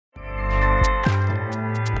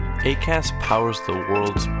Acast powers the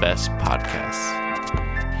world's best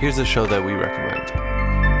podcasts. Here's a show that we recommend.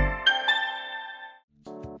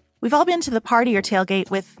 We've all been to the party or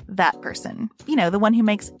tailgate with that person. You know, the one who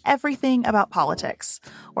makes everything about politics.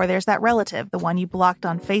 Or there's that relative, the one you blocked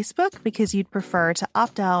on Facebook because you'd prefer to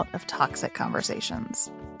opt out of toxic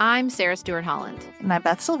conversations. I'm Sarah Stewart Holland. And I'm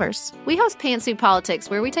Beth Silvers. We host Pantsuit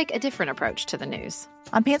Politics, where we take a different approach to the news.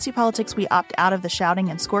 On Pantsuit Politics, we opt out of the shouting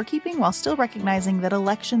and scorekeeping while still recognizing that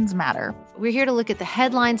elections matter. We're here to look at the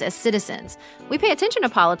headlines as citizens. We pay attention to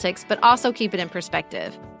politics, but also keep it in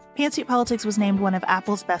perspective. Pantsuit Politics was named one of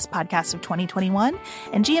Apple's best podcasts of 2021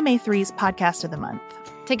 and GMA3's Podcast of the Month.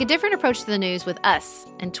 Take a different approach to the news with us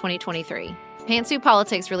in 2023. Pantsuit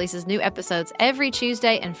Politics releases new episodes every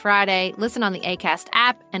Tuesday and Friday. Listen on the Acast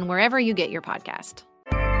app and wherever you get your podcast.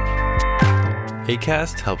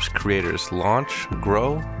 Acast helps creators launch,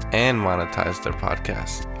 grow, and monetize their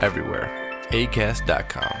podcasts everywhere.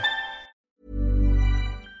 Acast.com.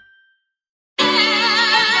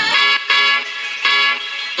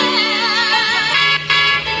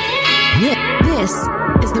 This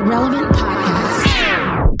is the Relevant Podcast.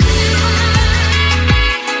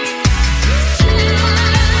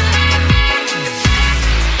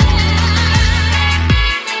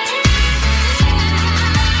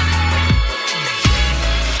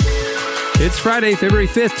 It's Friday, February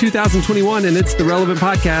 5th, 2021, and it's the Relevant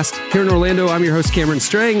Podcast. Here in Orlando, I'm your host, Cameron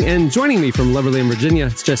Strang, and joining me from Loverland, Virginia,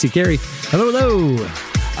 it's Jesse Carey. Hello, hello.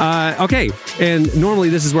 Okay, and normally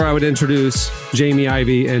this is where I would introduce Jamie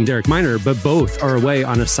Ivey and Derek Miner, but both are away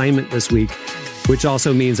on assignment this week, which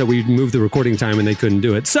also means that we moved the recording time and they couldn't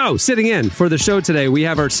do it. So, sitting in for the show today, we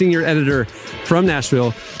have our senior editor from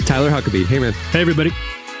Nashville, Tyler Huckabee. Hey, man. Hey, everybody.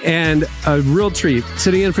 And a real treat,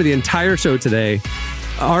 sitting in for the entire show today,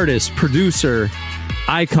 artist, producer,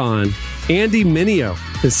 icon, Andy Mineo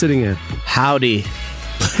is sitting in. Howdy.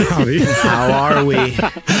 Howdy. How are we?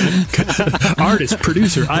 Artist,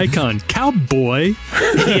 producer, icon, cowboy.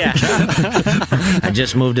 Yeah. I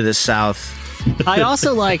just moved to the South. I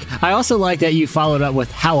also like that you followed up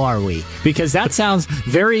with "How are we?" because that sounds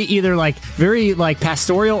very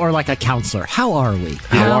pastoral or like a counselor. How are we?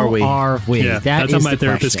 How are we? Yeah, that's how my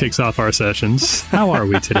therapist kicks off our sessions. How are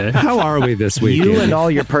we today? How are we this week? You and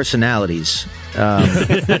all your personalities. All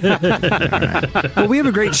right. Well, we have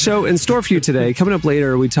a great show in store for you today. Coming up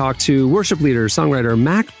later, we talk to worship leader, songwriter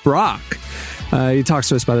Mack Brock. He talks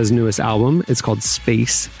to us about his newest album. It's called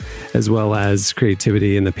Space, as well as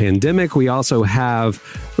creativity in the pandemic. We also have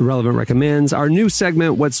Relevant Recommends, our new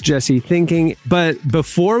segment, What's Jesse Thinking? But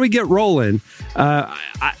before we get rolling,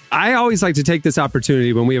 I always like to take this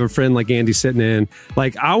opportunity when we have a friend like Andy sitting in.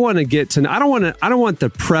 Like, I want to get to know, I don't want the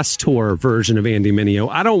press tour version of Andy Mineo.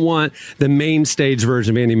 I don't want the main stage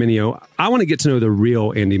version of Andy Mineo. I want to get to know the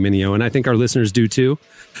real Andy Mineo, and I think our listeners do too.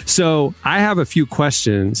 So I have a few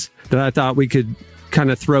questions that I thought we could kind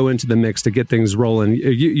of throw into the mix to get things rolling.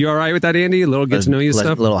 You all right with that, Andy? A little get to know you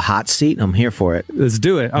stuff? A little hot seat? I'm here for it. Let's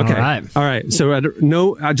do it. Okay. All right. So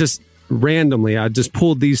I just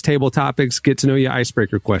pulled these table topics, get to know you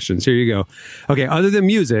icebreaker questions. Here you go. Okay. Other than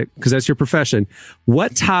music, because that's your profession,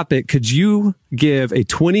 what topic could you give a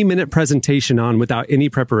 20-minute presentation on without any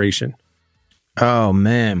preparation? Oh,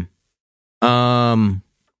 man. I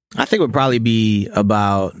think it would probably be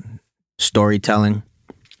about storytelling.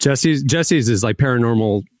 Jesse's is like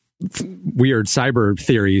paranormal, weird cyber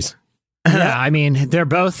theories. Yeah, I mean, they're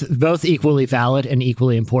both equally valid and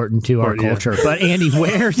equally important to our culture. But Andy,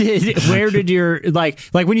 where did your like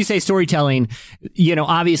when you say storytelling, you know,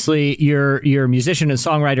 obviously you're a musician and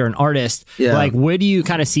songwriter and artist. Yeah. Like, what do you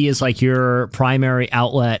kind of see as like your primary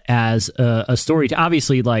outlet as a story?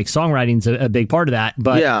 Obviously, like songwriting's a big part of that.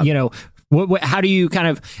 But you know, how do you kind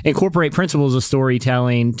of incorporate principles of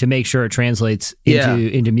storytelling to make sure it translates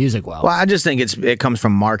into music well? Well, I just think it comes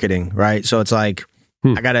from marketing, right? So it's like,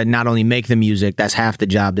 I got to not only make the music, that's half the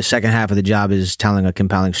job. The second half of the job is telling a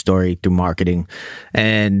compelling story through marketing.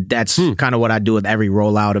 And that's kind of what I do with every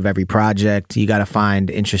rollout of every project. You got to find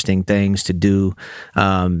interesting things to do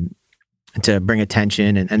to bring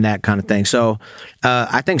attention and that kind of thing. So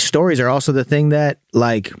I think stories are also the thing that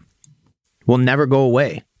like will never go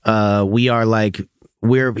away.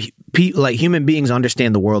 We're human beings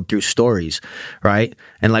understand the world through stories, right?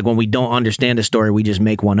 And like when we don't understand a story, we just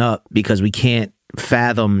make one up because we can't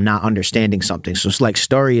fathom not understanding something. So it's like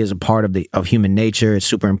story is a part of human nature. It's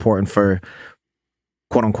super important for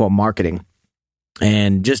quote unquote marketing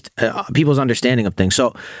and just people's understanding of things.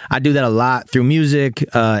 So I do that a lot through music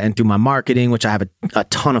and through my marketing, which I have a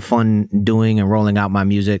ton of fun doing and rolling out my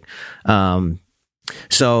music.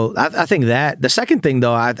 So I think that the second thing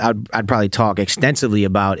though, I'd probably talk extensively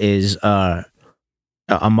about is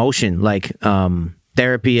emotion. Like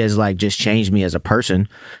therapy has like just changed me as a person,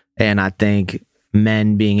 and I think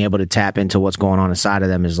men being able to tap into what's going on inside of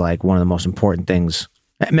them is like one of the most important things.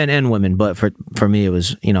 Men and women, but for me, it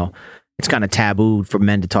was, you know, it's kind of taboo for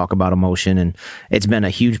men to talk about emotion, and it's been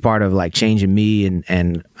a huge part of like changing me,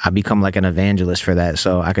 and I become like an evangelist for that.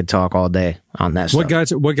 So I could talk all day on that stuff.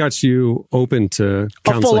 What got you open to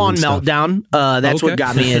counseling? A full-on meltdown. That's what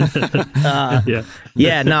got me in.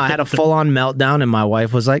 No, I had a full-on meltdown, and my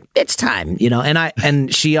wife was like, "It's time," you know.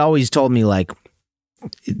 And she always told me like,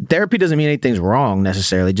 therapy doesn't mean anything's wrong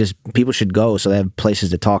necessarily. Just people should go so they have places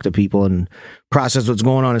to talk to people and process what's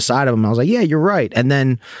going on inside of them. I was like, yeah, you're right. And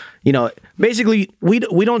then, you know, basically we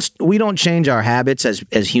don't change our habits as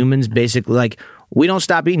humans. Basically, like we don't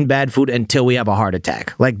stop eating bad food until we have a heart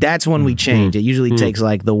attack. Like that's when we change. It usually takes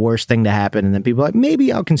like the worst thing to happen, and then people are like,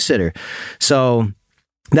 maybe I'll consider. So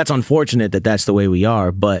that's unfortunate that that's the way we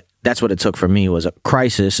are, but that's what it took for me, was a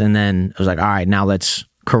crisis. And then I was like, all right, now let's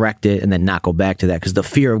correct it and then not go back to that, because the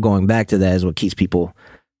fear of going back to that is what keeps people,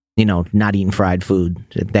 you know, not eating fried food.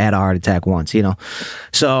 They had a heart attack once, you know.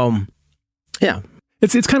 So yeah,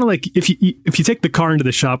 it's kind of like if you take the car into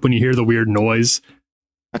the shop when you hear the weird noise,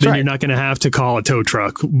 that's then right. You're not going to have to call a tow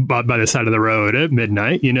truck by the side of the road at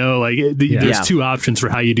midnight. You know, like there's two options for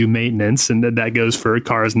how you do maintenance, and that goes for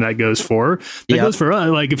cars, and that goes for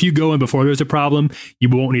like if you go in before there's a problem, you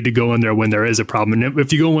won't need to go in there when there is a problem. And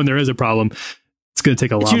if you go when there is a problem, it's going to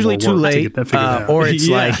take a lot. It's usually more too work late, to get that figured out. Or it's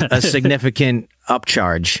like a significant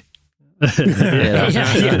upcharge.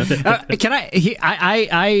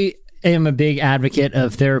 I am a big advocate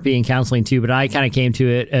of therapy and counseling too, but I kind of came to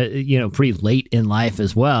it, pretty late in life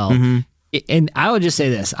as well. Mm-hmm. And I would just say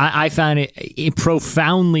this: I found it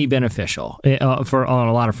profoundly beneficial on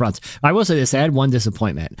a lot of fronts. I will say this: I had one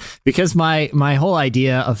disappointment, because my whole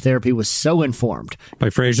idea of therapy was so informed by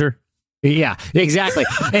Frasier. Yeah, exactly.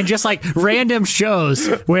 And just like random shows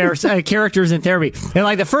where characters in therapy. And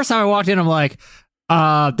like the first time I walked in, I'm like,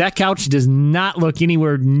 that couch does not look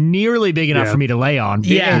anywhere nearly big enough for me to lay on.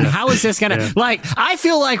 Yeah. And how is this going to, like, I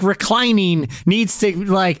feel like reclining needs to,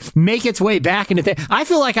 like, make its way back into I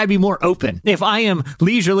feel like I'd be more open if I am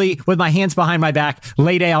leisurely with my hands behind my back,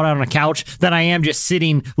 laid out on a couch, than I am just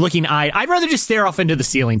sitting looking I'd rather just stare off into the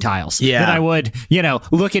ceiling tiles than I would,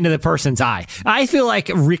 look into the person's eye. I feel like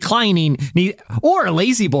reclining or a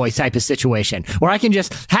lazy boy type of situation where I can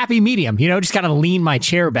just happy medium, just kind of lean my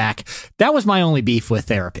chair back. That was my only beef with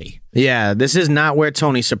therapy. Yeah, this is not where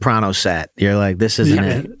Tony Soprano sat. You're like, this isn't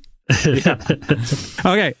it.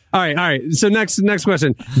 Okay. All right. So next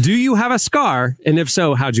question. Do you have a scar? And if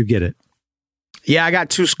so, how'd you get it? Yeah, I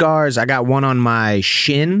got 2 scars. I got one on my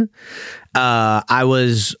shin. I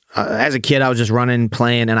was, as a kid, I was just running,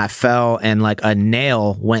 playing, and I fell, and like a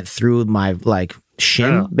nail went through my like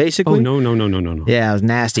shin, basically. Oh, no. Yeah, it was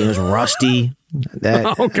nasty. It was rusty.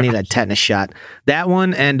 I need a tetanus shot. That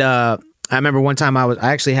one, and I remember one time I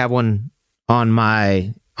actually have one on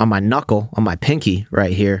my knuckle, on my pinky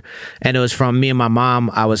right here. And it was from me and my mom.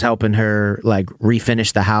 I was helping her like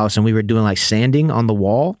refinish the house, and we were doing like sanding on the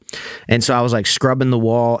wall. And so I was like scrubbing the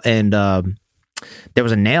wall, and there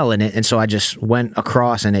was a nail in it. And so I just went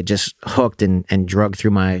across, and it just hooked and drug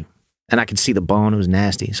through and I could see the bone. It was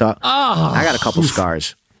nasty. So I got a couple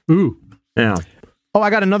scars. Ooh. Yeah. Oh, I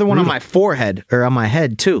got another one on my forehead, or on my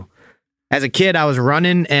head too. As a kid, I was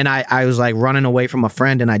running, and I was like running away from a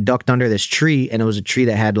friend, and I ducked under this tree, and it was a tree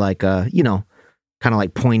that had like kind of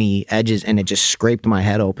like pointy edges, and it just scraped my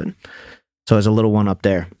head open. So there's a little one up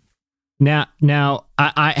there. Now,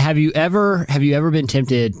 I have you ever been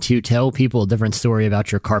tempted to tell people a different story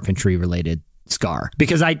about your carpentry related scar?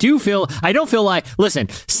 Because I don't feel like, listen,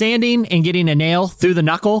 sanding and getting a nail through the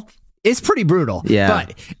knuckle, it's pretty brutal. Yeah.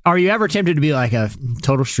 But are you ever tempted to be like a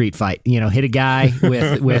total street fight? Hit a guy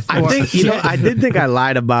with I think, I did think I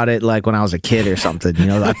lied about it like when I was a kid or something.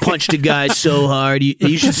 I punched a guy so hard.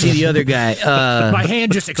 You should see the other guy. My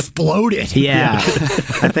hand just exploded. Yeah.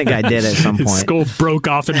 I think I did at some point. His skull broke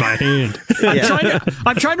off in my hand.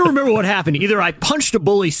 I'm trying to remember what happened. Either I punched a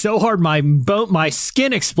bully so hard my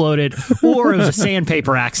skin exploded, or it was a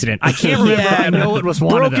sandpaper accident. I can't remember. Yeah, I know it was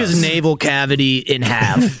one broke of those. his navel cavity in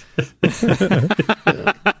half.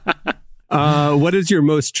 What is your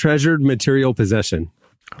most treasured material possession?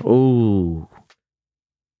 Ooh,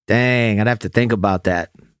 dang! I'd have to think about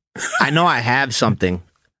that. I know I have something.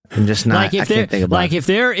 I'm just not. Like if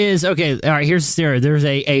there is, okay, all right, here's the scenario. There's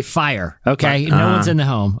a fire, okay? No one's in the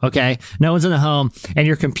home, okay? No one's in the home, and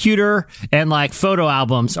your computer and like photo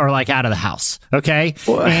albums are like out of the house, okay?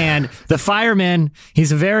 What? And the fireman,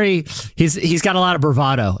 he's got a lot of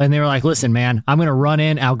bravado, and they were like, listen, man, I'm gonna run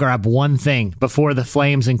in, I'll grab one thing before the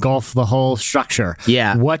flames engulf the whole structure.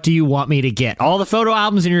 Yeah. What do you want me to get? All the photo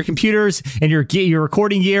albums and your computers and your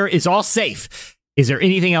recording gear is all safe. Is there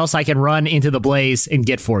anything else I can run into the blaze and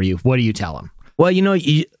get for you? What do you tell him? Well,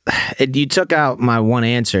 you took out my one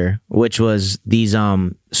answer, which was these.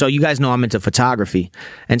 So you guys know I'm into photography,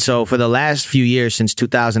 and so for the last few years, since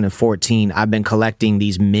 2014, I've been collecting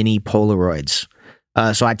these mini Polaroids.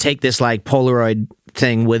 So I take this like Polaroid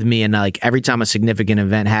thing with me, and like every time a significant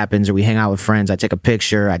event happens or we hang out with friends, I take a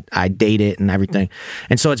picture, I date it and everything.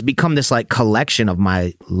 And so it's become this like collection of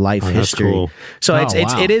my life history. Cool. So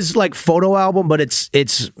it is like photo album, but it's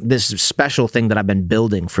this special thing that I've been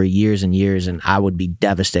building for years and years, and I would be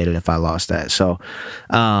devastated if I lost that. So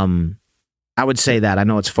I would say that. I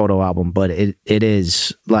know it's photo album, but it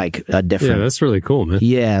is like a different. Yeah, that's really cool, man.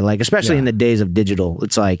 Yeah, like especially in the days of digital,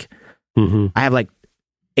 it's like I have like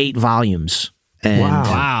 8 volumes. And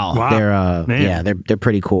wow. They're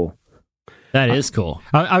pretty cool. That is cool.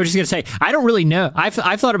 I was just going to say, I don't really know. I've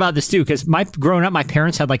thought about this too, because growing up, my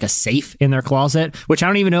parents had like a safe in their closet, which I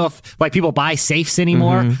don't even know if like people buy safes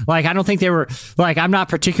anymore. Like, I don't think they were like, I'm not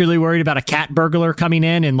particularly worried about a cat burglar coming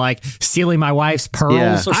in and like stealing my wife's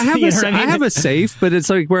pearls. Yeah. I have a safe, but it's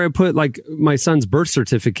like where I put like my son's birth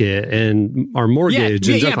certificate and our mortgage.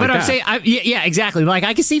 And stuff like but I'm saying, exactly. Like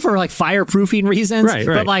I can see for like fireproofing reasons, right.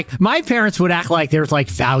 But like my parents would act like there's like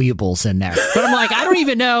valuables in there, but I'm like, I don't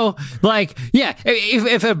even know, like. Yeah,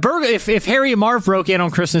 if Harry and Marv broke in on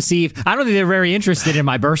Christmas Eve, I don't think they're very interested in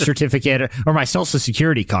my birth certificate or my Social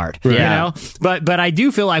Security card. Right. You know, but I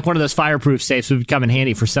do feel like one of those fireproof safes would come in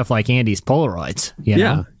handy for stuff like Andy's Polaroids. You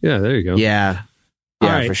know? Yeah, there you go. Yeah,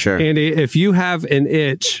 right, for sure. Andy, if you have an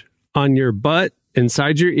itch on your butt,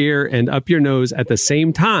 inside your ear, and up your nose at the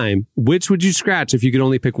same time, which would you scratch if you could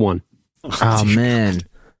only pick one? Oh man,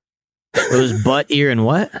 it was butt, ear, and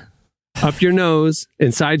what? Up your nose,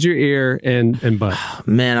 inside your ear, and butt.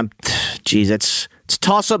 Man, it's a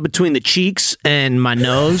toss up between the cheeks and my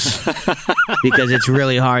nose because it's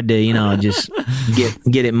really hard to, just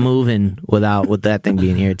get it moving with that thing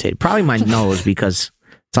being irritated. Probably my nose because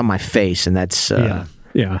it's on my face, and that's yeah.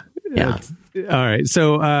 All right.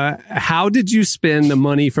 So, how did you spend the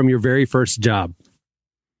money from your very first job?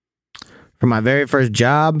 From my very first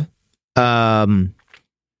job,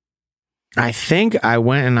 I think I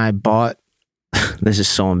went and I bought, this is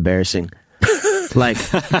so embarrassing, like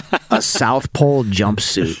a South Pole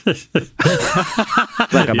jumpsuit.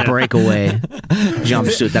 Like a breakaway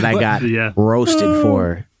jumpsuit that I got roasted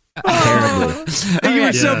for terribly. You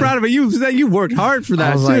were so proud of it. You worked hard for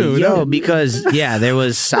that too. Like, because there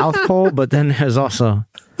was South Pole, but then there's also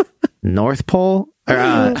North Pole.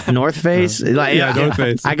 North Face, North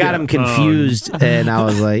Face. I got him confused, and I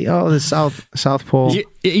was like, "Oh, the South Pole."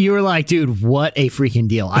 You were like, "Dude, what a freaking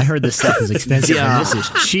deal! I heard this stuff is expensive. And this is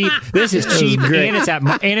cheap. This is cheap, and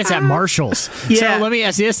it's at Marshall's." Yeah. So let me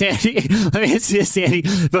ask you this, Andy.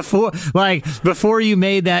 Before you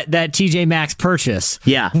made that TJ Maxx purchase,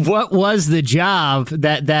 what was the job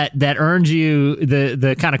that earned you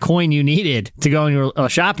the kind of coin you needed to go on your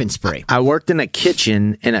shopping spree? I worked in a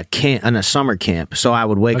kitchen in a summer camp. So I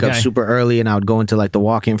would wake up super early, and I would go into like the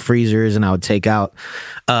walk-in freezers, and I would take out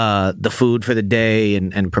the food for the day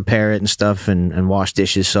and prepare it and stuff and wash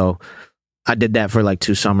dishes. So I did that for like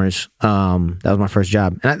 2 summers. That was my first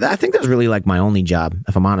job. And I think that was really like my only job,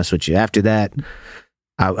 if I'm honest with you. After that,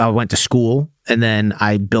 I went to school, and then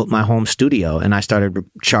I built my home studio, and I started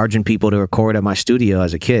charging people to record at my studio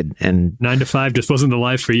as a kid. And 9 to 5 just wasn't the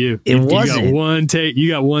life for you. It wasn't.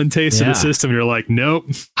 You got one taste of the system. You're like, nope.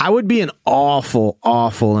 I would be an awful,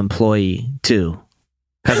 awful employee too.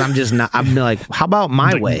 Because I'm just not. I'm like, how about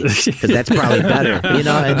my way? Because that's probably better.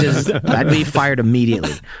 I'd be fired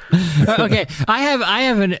immediately. Okay, I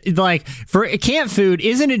have an like for camp food.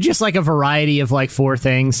 Isn't it just like a variety of like 4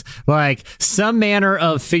 things? Like some manner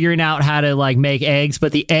of figuring out how to like make eggs,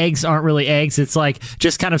 but the eggs aren't really eggs. It's like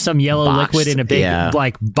just kind of some yellow liquid in a big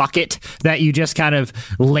like bucket that you just kind of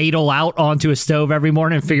ladle out onto a stove every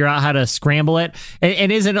morning and figure out how to scramble it.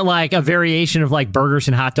 And isn't it like a variation of like burgers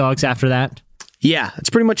and hot dogs after that? Yeah, that's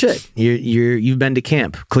pretty much it. You've been to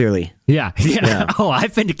camp, clearly. Yeah. Oh,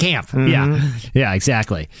 I've been to camp. Mm-hmm. Yeah,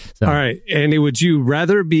 exactly. So. All right, Andy, would you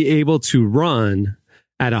rather be able to run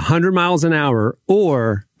at 100 miles an hour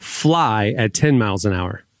or fly at 10 miles an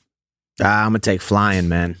hour? I'm gonna take flying,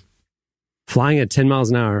 man. Flying at 10 miles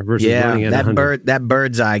an hour versus running at 100. That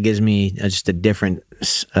bird's eye gives me just a different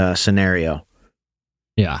scenario.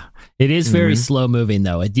 Yeah. It is very slow moving,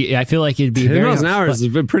 though. I feel like it'd be 10 miles an hour is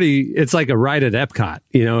pretty. It's like a ride at Epcot.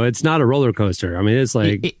 It's not a roller coaster. I mean, it's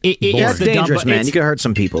like it's dangerous, man. You could hurt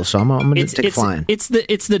some people. So I'm going to take flying. It's the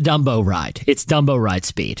Dumbo ride. It's Dumbo ride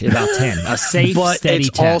speed, about 10. A safe, but steady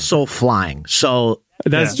it's 10. also flying. So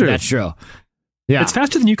that's true. That's true. Yeah, it's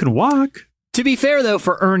faster than you can walk. To be fair, though,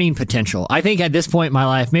 for earning potential, I think at this point in my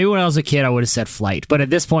life, maybe when I was a kid, I would have said flight. But at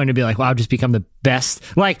this point, it'd be like, wow, I've just become the best.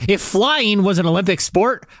 Like, if flying was an Olympic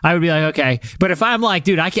sport, I would be like, okay. But if I'm like,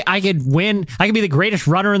 dude, I could win. I could be the greatest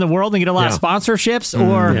runner in the world and get a lot of sponsorships,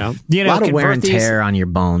 or a lot of wear and tear on your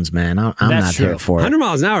bones, man. I'm not there for it. 100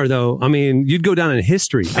 miles an hour, though. I mean, you'd go down in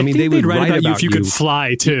history. I mean, they would write about you if you could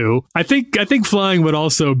fly too. I think flying would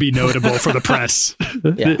also be notable for the press.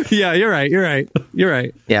 Yeah, you're right.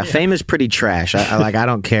 Yeah, fame is pretty trash. I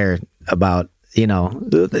don't care about,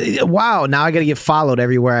 wow, now I got to get followed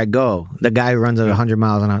everywhere I go. The guy who runs at 100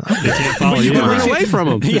 miles an hour. You can run away from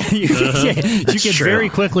him. You can very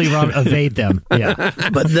quickly evade them. Yeah.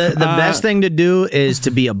 But the best thing to do is to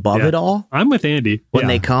be above it all. I'm with Andy. When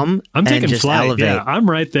they come, I'm taking just flight. elevate. Yeah, I'm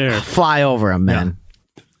right there. Fly over them, man.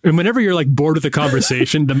 And whenever you're like bored with the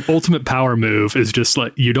conversation, the ultimate power move is just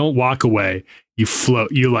like, you don't walk away. You float.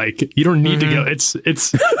 You don't need to go. It's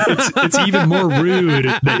even more rude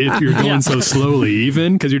that if you're going so slowly,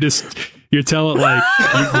 even because you're telling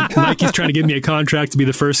Nike's trying to give me a contract to be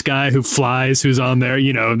the first guy who flies, who's on there.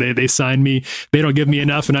 They sign me. They don't give me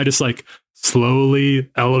enough, and I just slowly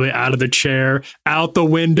elevate out of the chair, out the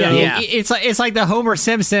window. Yeah. It's like the Homer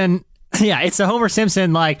Simpson. Yeah, it's the Homer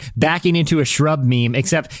Simpson backing into a shrub meme,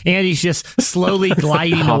 except Andy's just slowly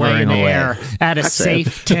gliding away in the air at a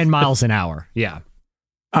safe 10 miles an hour. Yeah.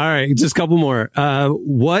 All right, just a couple more.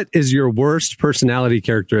 What is your worst personality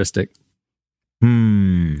characteristic?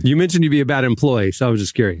 You mentioned you'd be a bad employee, so I was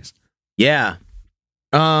just curious. Yeah.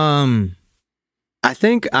 I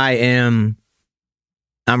think I'm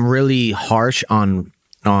really harsh on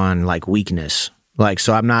weakness.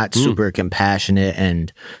 So I'm not super compassionate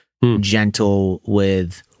and gentle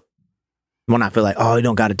with when I feel like, oh, you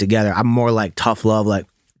don't got it together. I'm more tough love,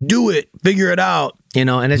 do it, figure it out,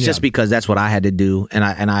 and it's just because that's what I had to do. And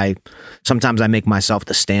I sometimes I make myself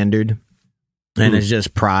the standard, and it's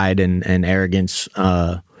just pride and arrogance.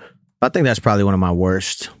 I think that's probably one of my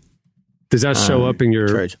worst. Does that show up in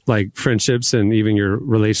your friendships and even your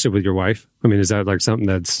relationship with your wife? I mean, is that something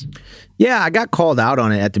that's... Yeah, I got called out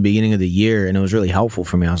on it at the beginning of the year, and it was really helpful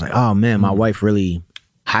for me. I was like, oh man, my wife really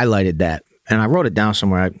highlighted that, and I wrote it down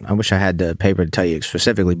somewhere. I wish I had the paper to tell you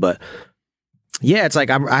specifically, but yeah, it's I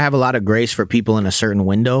have a lot of grace for people in a certain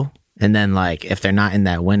window, and then if they're not in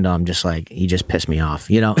that window, I'm just you just piss me off,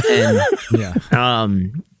 and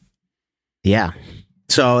yeah.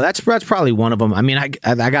 So that's probably one of them. I mean, I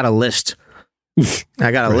got a list.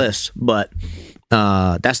 I got a list, but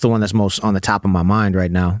that's the one that's most on the top of my mind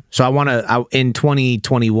right now. So in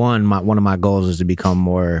 2021, one of my goals is to become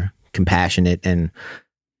more compassionate and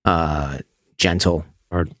gentle.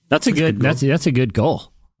 That's a good goal.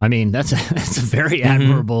 I mean, that's a very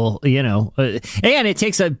admirable, and it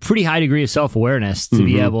takes a pretty high degree of self-awareness to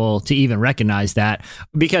be able to even recognize that,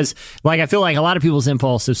 because I feel like a lot of people's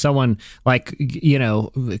impulse, if someone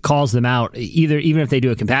calls them out, even if they do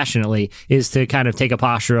it compassionately, is to kind of take a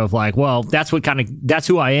posture of well, that's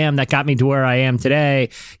who I am. That got me to where I am today.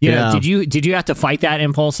 Did you have to fight that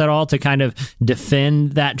impulse at all to kind of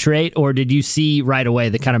defend that trait, or did you see right away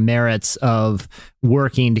the kind of merits of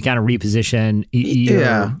working to kind of reposition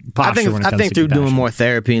your posture? I think through doing more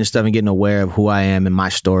therapy and stuff and getting aware of who I am and my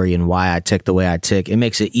story and why I tick the way I tick, it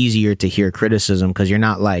makes it easier to hear criticism, because you're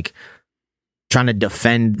not trying to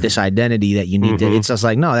defend this identity that you need to. It's just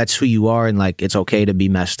no, that's who you are, and it's okay to be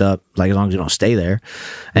messed up, as long as you don't stay there.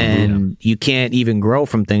 And you can't even grow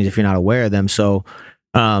from things if you're not aware of them. So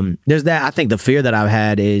there's that. I think the fear that I've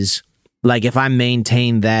had is if I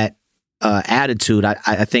maintain that attitude,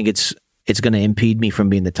 I think it's going to impede me from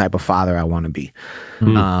being the type of father I want to be.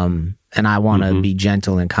 And I want to be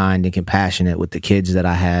gentle and kind and compassionate with the kids that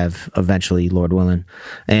I have eventually, Lord willing.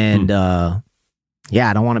 And I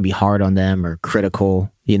don't want to be hard on them or critical.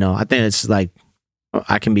 I think it's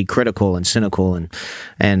I can be critical and cynical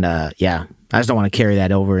and I just don't want to carry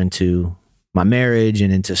that over into my marriage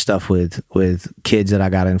and into stuff with kids that I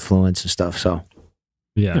got to influence and stuff. So.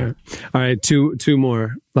 Yeah. All right. Two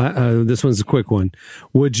more. This one's a quick one.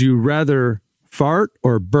 Would you rather fart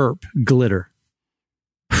or burp glitter?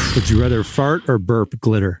 Would you rather fart or burp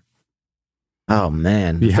glitter? Oh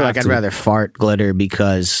man, I feel I'd rather fart glitter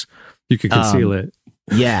because you could conceal it.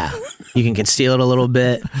 Yeah. You can conceal it a little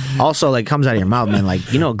bit. Also, like, comes out of your mouth, man. Like,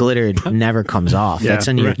 glitter never comes off. That's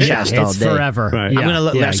in your chest all day. Forever. Right. I'm gonna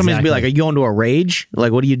let somebody's be like, "Are you going to a rage?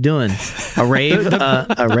 Like, what are you doing? A rave?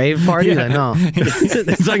 A rave party?" Like, no,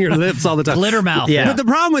 it's on your lips all the time. Glitter mouth. Yeah. But the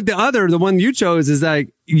problem with the one you chose is that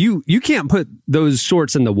you can't put those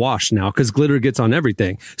shorts in the wash now because glitter gets on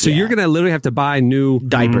everything. So you're gonna literally have to buy new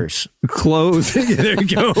diapers, clothes. There you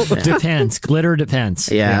go. Depends. Glitter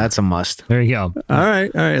depends. Yeah, that's a must. There you go. All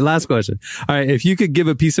right. Last question. All right. If you could give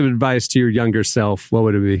a piece of advice to your younger self, what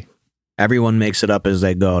would it be? Everyone makes it up as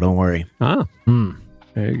they go. Don't worry. There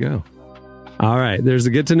you go. All right. There's a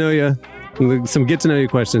get to know you. Some get to know you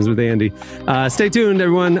questions with Andy. Stay tuned,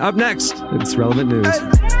 everyone. Up next, it's Relevant News.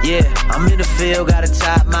 Yeah, I'm in the field, gotta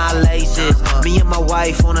tie my laces. Me and my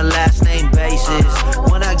wife on a last name basis.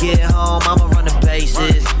 When I get home, I'ma run the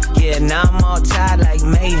bases. Yeah, now I'm all tied like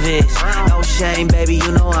Mavis. No shame, baby,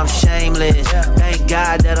 you know I'm shameless. Thank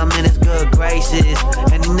God that I'm in his good graces.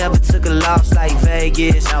 And he never took a loss like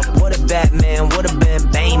Vegas. What a Batman, would've been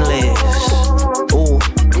baneless. Ooh.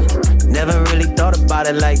 Never really thought about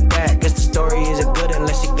it like that. Guess the story isn't good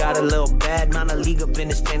unless you got a little bad. Not a league up in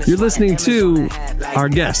the standard. You're listening to our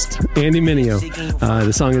guest, Andy Mineo.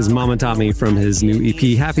 The song is Mama Taught Me from his new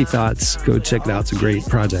EP, Happy Thoughts. Go check it out. It's a great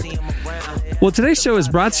project. Well, today's show is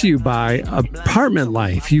brought to you by Apartment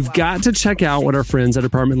Life. You've got to check out what our friends at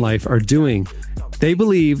Apartment Life are doing. They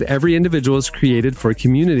believe every individual is created for a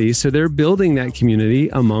community, so they're building that community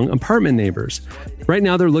among apartment neighbors. Right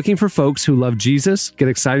now, they're looking for folks who love Jesus, get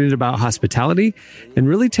excited about hospitality, and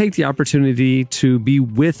really take the opportunity to be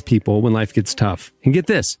with people when life gets tough. And get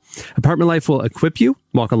this, Apartment Life will equip you,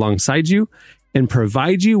 walk alongside you, and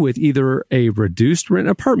provide you with either a reduced rent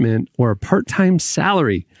apartment or a part-time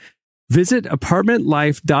salary. Visit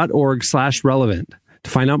apartmentlife.org/relevant. to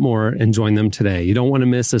find out more and join them today. You don't want to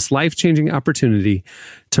miss this life-changing opportunity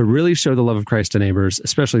to really show the love of Christ to neighbors,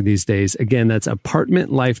 especially these days. Again, that's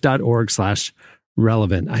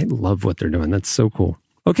apartmentlife.org/relevant. I love what they're doing. That's so cool.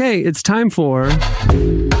 Okay, it's time for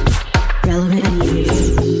Relevant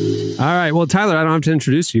News. All right. Well, Tyler, I don't have to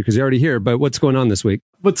introduce you because you're already here, but what's going on this week?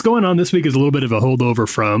 What's going on this week is a little bit of a holdover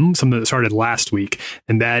from something that started last week.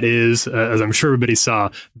 And that is, as I'm sure everybody saw,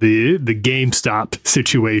 the GameStop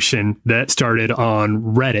situation that started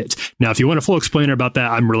on Reddit. Now, if you want a full explainer about that,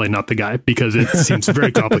 I'm really not the guy because it seems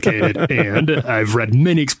very complicated. And I've read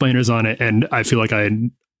many explainers on it. And I feel like I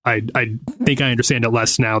think I understand it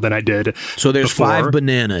less now than I did. So there's before. 5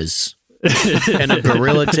 bananas. And a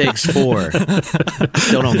gorilla takes 4.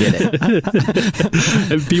 Still don't get it.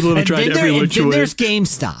 And people have tried every which way. There's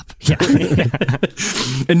GameStop. Yeah.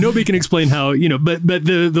 And nobody can explain how, but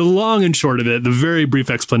the long and short of it, the very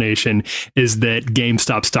brief explanation is that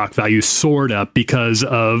GameStop stock value soared up because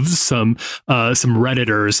of some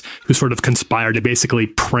Redditors who sort of conspired to basically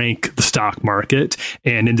prank the stock market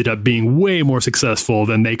and ended up being way more successful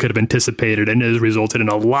than they could have anticipated, and has resulted in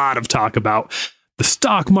a lot of talk about the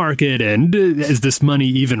stock market and is this money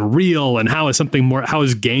even real, and how is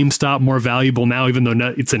GameStop more valuable now, even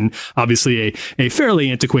though it's obviously a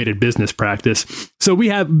fairly antiquated business practice. So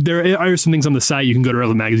there are some things on the site. You can go to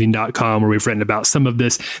relevantmagazine.com where we've written about some of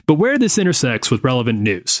this, but where this intersects with relevant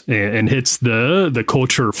news and hits the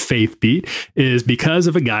culture faith beat is because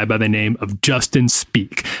of a guy by the name of Justin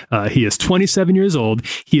Speak. He is 27 years old.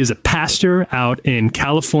 He is a pastor out in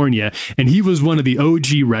California, and he was one of the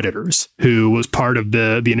OG Redditors who was part of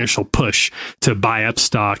the initial push to buy up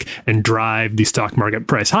stock and drive the stock market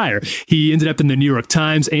price higher. He ended up in the New York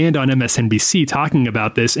Times and on MSNBC talking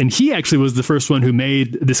about this, and he actually was the first one who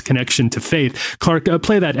made this connection to faith. Clark,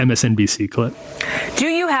 play that MSNBC clip. Do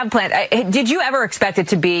you have plans? Did you ever expect it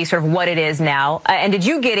to be sort of what it is now? And did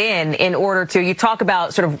you get in order to, you talk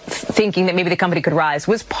about sort of thinking that maybe the company could rise.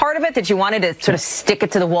 Was part of it that you wanted to sort of stick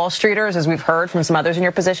it to the Wall Streeters, as we've heard from some others in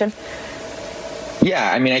your position?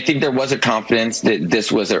 Yeah, I mean, I think there was a confidence that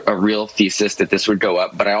this was a real thesis that this would go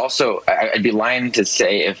up. But I'd be lying to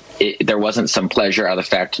say if there wasn't some pleasure out of the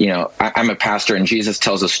fact, I'm a pastor, and Jesus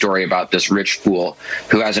tells a story about this rich fool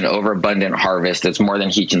who has an overabundant harvest that's more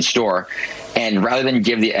than he can store. And rather than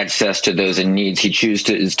give the excess to those in needs, he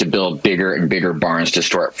chooses to build bigger and bigger barns to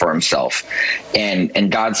store it for himself.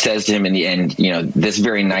 And God says to him in the end, this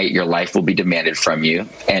very night your life will be demanded from you,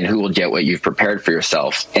 and who will get what you've prepared for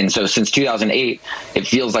yourself. And so since 2008, it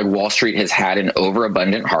feels like Wall Street has had an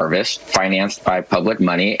overabundant harvest financed by public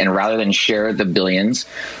money, and rather than share the billions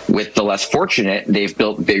with the less fortunate, they've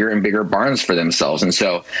built bigger and bigger barns for themselves. And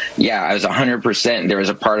so, yeah, I was 100%. There was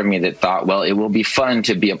a part of me that thought, well, it will be fun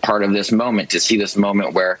to be a part of this moment, to see this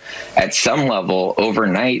moment where at some level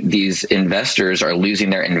overnight, these investors are losing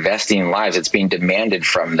their investing lives. It's being demanded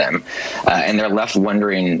from them. And they're left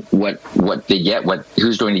wondering what they get,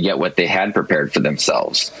 who's going to get what they had prepared for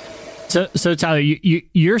themselves. So Tyler,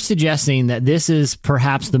 you're suggesting that this is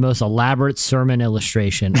perhaps the most elaborate sermon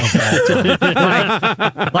illustration of all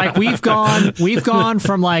time. like we've gone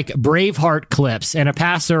from like Braveheart clips and a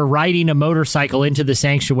pastor riding a motorcycle into the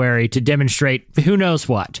sanctuary to demonstrate who knows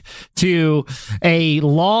what, to a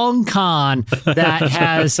long con that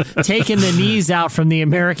has taken the knees out from the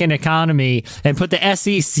American economy and put the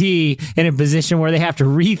SEC in a position where they have to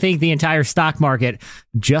rethink the entire stock market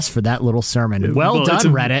just for that little sermon. Well done,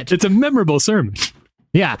 Reddit. It's a memorable sermon.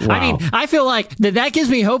 Yeah. Wow. I mean, I feel like that gives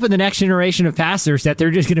me hope in the next generation of pastors that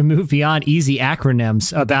they're just going to move beyond easy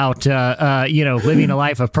acronyms about, living a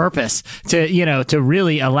life of purpose to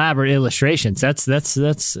really elaborate illustrations. I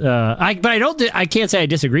can't say I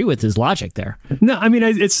disagree with his logic there. No, I mean,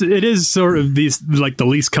 it is sort of these, like the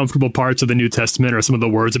least comfortable parts of the New Testament are some of the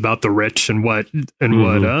words about the rich and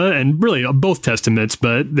and really both testaments,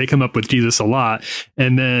 but they come up with Jesus a lot.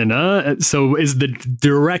 And then, so is the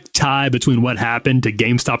direct tie between what happened to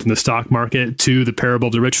GameStop in the stock market to the parable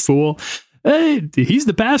of the rich fool? Hey, he's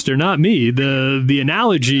the pastor, not me. The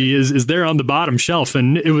analogy is there on the bottom shelf,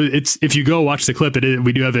 and it's if you go watch the clip,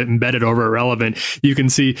 we do have it embedded over at Relevant. You can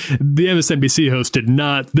see the MSNBC host did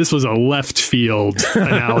not. This was a left field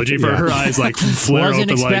analogy for her eyes like flare Wasn't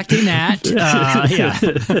open. Expecting that. Yeah.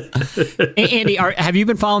 Andy, have you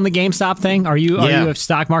been following the GameStop thing? Are you a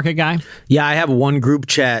stock market guy? Yeah, I have one group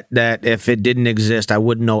chat that if it didn't exist, I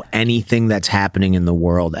wouldn't know anything that's happening in the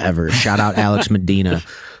world ever. Shout out Alex Medina.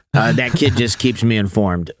 That kid just keeps me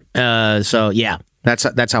informed. So yeah,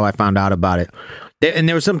 that's how I found out about it. And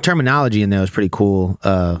there was some terminology in there that was pretty cool.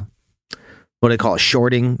 What do they call it?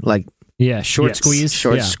 Shorting, like squeeze, squeeze,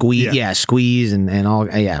 squeeze, and all,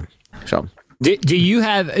 So. Do you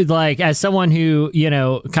have, like, as someone who,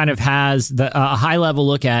 kind of has a high level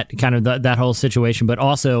look at kind of that whole situation, but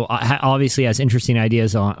also obviously has interesting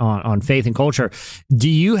ideas on faith and culture, do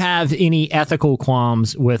you have any ethical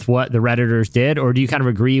qualms with what the Redditors did? Or do you kind of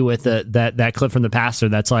agree with that clip from the pastor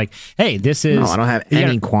that's like, hey, this is... No, I don't have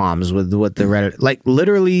any qualms with what the Reddit... Like,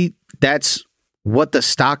 literally, that's what the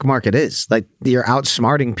stock market is. Like, you're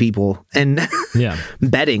outsmarting people and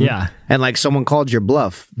betting. Yeah. And like someone called your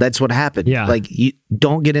bluff. That's what happened. Yeah. Like, you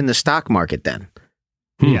don't get in the stock market then.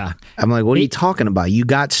 Yeah. I'm like, what are you talking about? You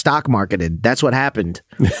got stock marketed. That's what happened.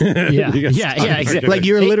 Yeah. Exactly. Like,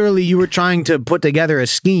 you were trying to put together a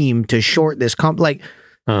scheme to short this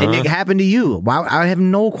and it happened to you. Wow. I have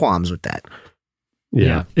no qualms with that.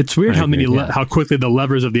 Yeah. It's weird how quickly the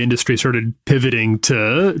levers of the industry started pivoting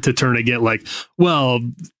to turn again. Like, well,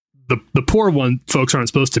 the poor folks aren't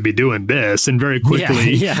supposed to be doing this, and very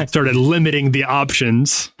quickly started limiting the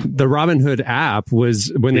options. The Robinhood app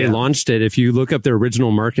was, when they launched it, if you look up their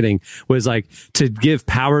original marketing, was like to give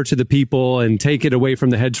power to the people and take it away from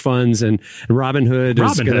the hedge funds, and Robinhood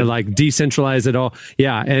is going to like decentralize it all.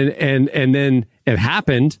 Yeah. And then it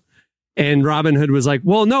happened. And Robinhood was like,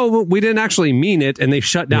 well, no, we didn't actually mean it. And they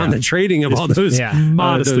shut down the trading of all those.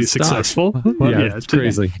 Modestly successful. It's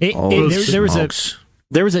crazy.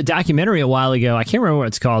 There was a documentary a while ago. I can't remember what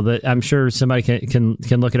it's called, but I'm sure somebody can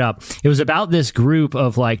look it up. It was about this group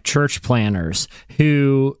of like church planners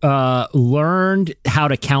who learned how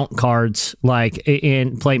to count cards, like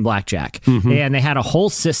in playing blackjack. Mm-hmm. And they had a whole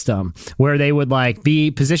system where they would like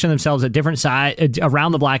position themselves at different sides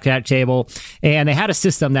around the blackjack table. And they had a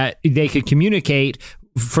system that they could communicate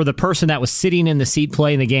for the person that was sitting in the seat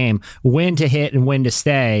playing the game, when to hit and when to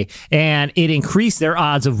stay. And it increased their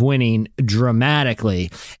odds of winning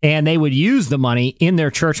dramatically. And they would use the money in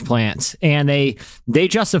their church plants. And they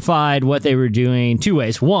justified what they were doing two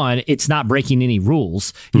ways. One, it's not breaking any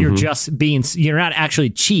rules. You're just you're not actually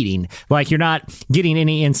cheating. Like, you're not getting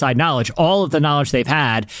any inside knowledge. All of the knowledge they've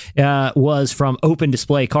had was from open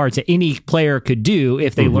display cards that any player could do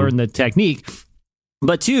if they learned the technique.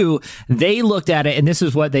 But two, they looked at it, and this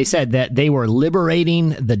is what they said, that they were liberating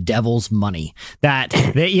the devil's money. That,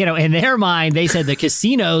 they, in their mind, they said the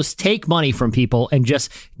casinos take money from people and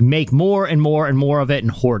just make more and more and more of it and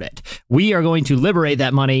hoard it. We are going to liberate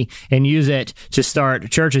that money and use it to start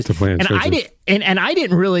churches. I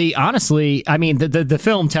didn't really, honestly, I mean, the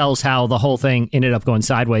film tells how the whole thing ended up going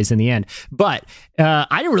sideways in the end. But I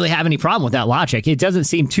didn't really have any problem with that logic. It doesn't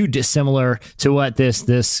seem too dissimilar to what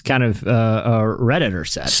this kind of Redditor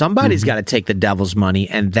said. Somebody's got to take the devil's money,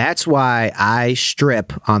 and that's why I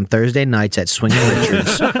strip on Thursday nights at Swinging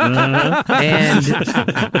Richards. And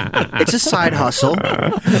it's a side hustle.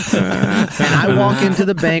 And I walk into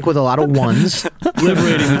the bank with a lot of ones.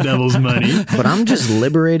 Liberating the devil's money. But I'm just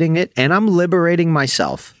liberating it, and I'm liberating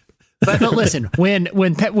myself. But listen,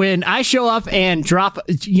 when I show up and drop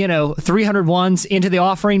 300 ones into the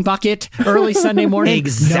offering bucket early Sunday morning,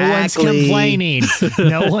 exactly. No one's complaining.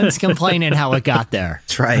 No one's complaining how it got there.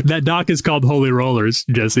 That's right. That doc is called Holy Rollers,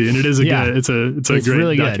 Jesse, and it is it's a great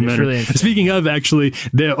really documentary. It's really Speaking of, actually,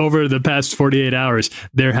 over the past 48 hours,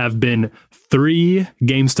 there have been 3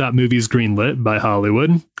 GameStop movies greenlit by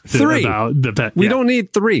Hollywood. 3. We don't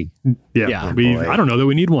need 3. Yeah. I don't know that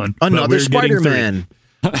we need 1. Another Spider-Man.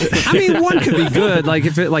 I mean, 1 could be good. Like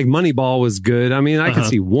if it Moneyball was good. I mean, I could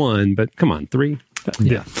see 1, but come on, 3.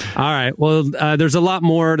 Yeah. All right. Well, there's a lot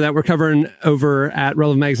more that we're covering over at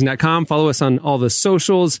relevantmagazine.com. Follow us on all the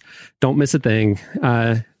socials. Don't miss a thing.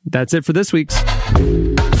 That's it for this week's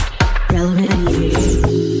Relevant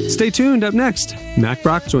News. Stay tuned. Up next, Mack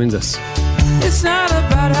Brock joins us. It's not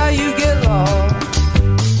about how you get lost.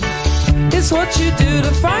 It's what you do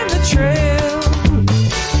to find the trail.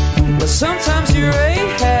 But sometimes you're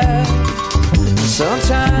Ahab,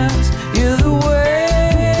 sometimes you're the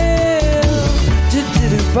whale.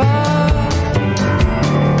 Do-do-do-ba,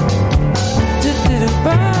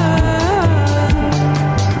 do-do-do-ba,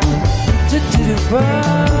 do-do-do-ba.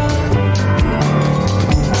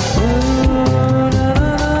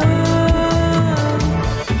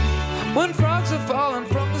 When frogs are falling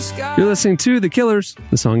from the sky. You're listening to The Killers.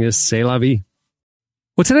 The song is C'est la vie.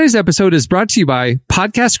 Well, today's episode is brought to you by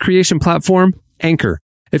podcast creation platform Anchor.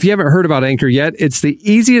 If you haven't heard about Anchor yet, it's the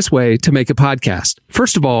easiest way to make a podcast.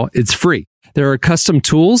 First of all, it's free. There are custom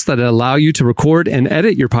tools that allow you to record and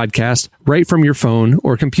edit your podcast right from your phone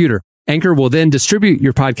or computer. Anchor will then distribute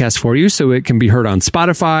your podcast for you so it can be heard on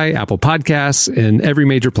Spotify, Apple Podcasts, and every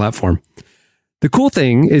major platform. The cool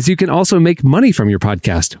thing is you can also make money from your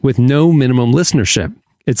podcast with no minimum listenership.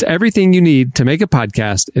 It's everything you need to make a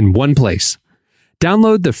podcast in one place.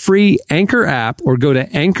 Download the free Anchor app or go to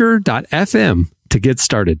anchor.fm to get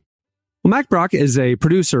started. Well, Mack Brock is a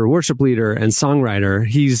producer, worship leader, and songwriter.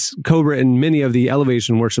 He's co-written many of the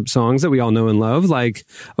Elevation worship songs that we all know and love, like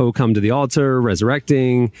Oh Come to the Altar,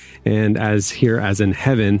 Resurrecting, and As Here As in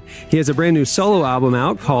Heaven. He has a brand new solo album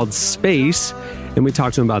out called Space, and we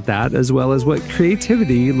talked to him about that, as well as what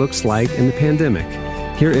creativity looks like in the pandemic.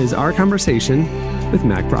 Here is our conversation with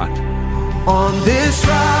Mack Brock. On this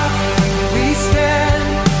rock we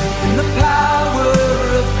stand in the power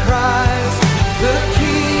of Christ, the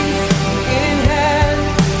keys in hand,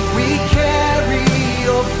 we carry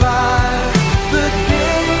your fire. The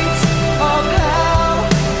gates of hell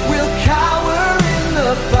will cower in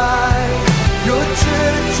the fight. Your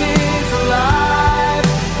church is alive,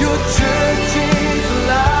 your church is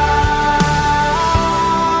alive.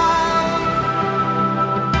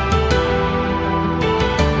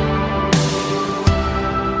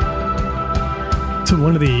 So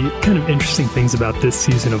one of the kind of interesting things about this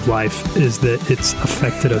season of life is that it's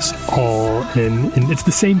affected us all, and it's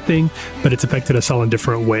the same thing, but it's affected us all in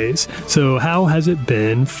different ways. So how has it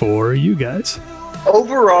been for you guys?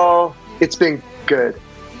 Overall, it's been good.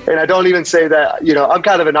 And I don't even say that, I'm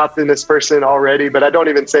kind of an optimist person already, but I don't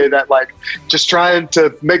even say that like just trying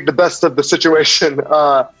to make the best of the situation.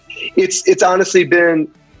 It's honestly been,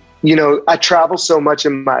 I travel so much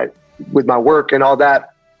with my work and all that.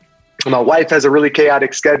 My wife has a really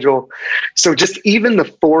chaotic schedule. So just even the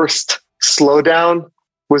forced slowdown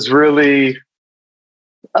was really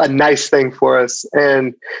a nice thing for us.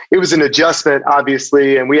 And it was an adjustment,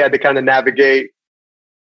 obviously, and we had to kind of navigate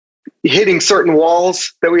hitting certain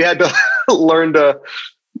walls that we had to learn to,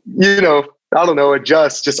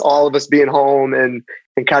 adjust, just all of us being home and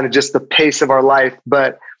kind of just the pace of our life.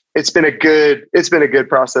 But it's been a good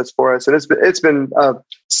process for us. And it's been a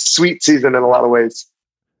sweet season in a lot of ways.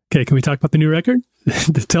 Okay, can we talk about the new record?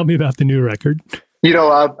 Tell me about the new record.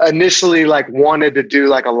 I initially wanted to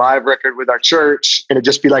do a live record with our church, and it'd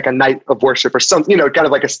just be like a night of worship or something, kind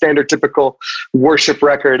of like a standard typical worship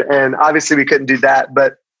record. And obviously we couldn't do that,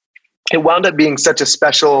 but it wound up being such a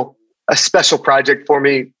special a special project for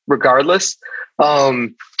me regardless.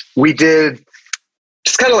 We did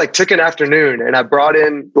just kind of like took an afternoon, and I brought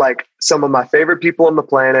in like some of my favorite people on the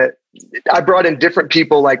planet. I brought in different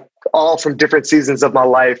people, like all from different seasons of my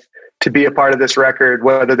life, to be a part of this record,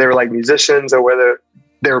 whether they were like musicians or whether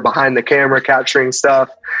they were behind the camera capturing stuff,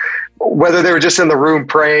 whether they were just in the room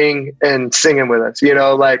praying and singing with us, you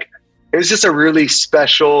know, like it was just a really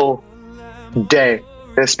special day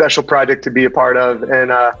and a special project to be a part of. And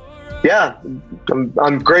yeah,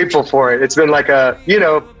 I'm grateful for it. It's been like a, you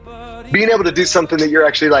know, being able to do something that you're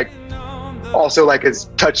actually like also like has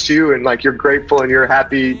touched you and like you're grateful and you're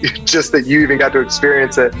happy just that you even got to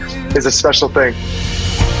experience it is a special thing.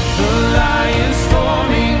 The lion's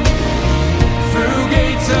storming through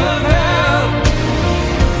gates of hell,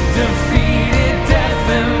 defeated death,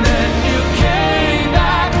 and then you came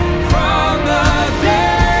back from the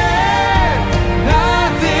dead.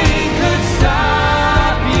 Nothing could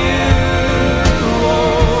stop you.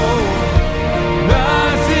 Oh,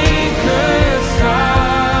 nothing could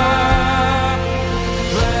stop.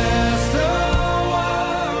 Bless the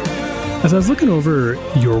one. As I was looking over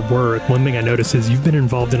your work, one thing I noticed is you've been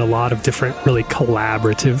involved in a lot of different really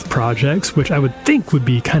collaborative projects, which I would think would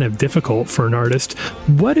be kind of difficult for an artist.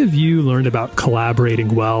 What have you learned about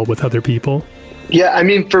collaborating well with other people? Yeah, I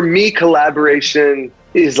mean, for me, collaboration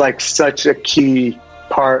is like such a key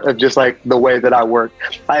part of just like the way that I work.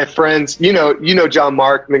 I have friends, you know, John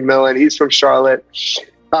Mark McMillan, he's from Charlotte.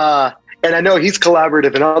 And I know he's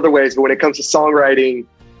collaborative in other ways, but when it comes to songwriting,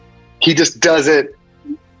 he just doesn't.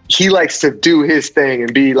 He likes to do his thing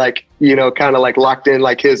and be like, you know, kind of like locked in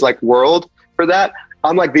like his like world for that.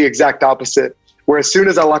 I'm like the exact opposite, where as soon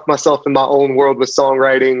as I lock myself in my own world with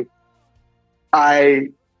songwriting, I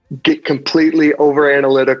get completely over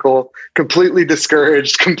analytical, completely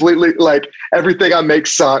discouraged, completely like everything I make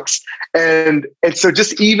sucks. And so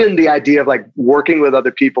just even the idea of like working with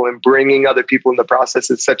other people and bringing other people in the process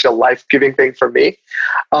is such a life-giving thing for me.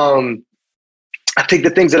 I think the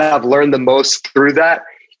things that I've learned the most through that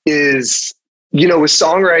is, you know, with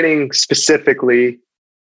songwriting specifically,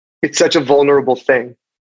 it's such a vulnerable thing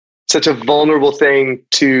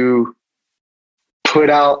to put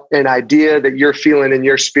out an idea that you're feeling in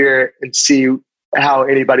your spirit and see how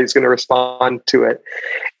anybody's going to respond to it.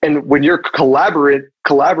 And when you're collaborating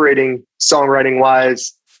songwriting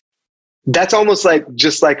wise, that's almost like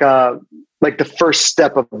just like the first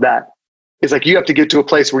step of that is like, you have to get to a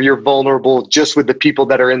place where you're vulnerable just with the people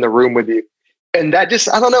that are in the room with you. And that just,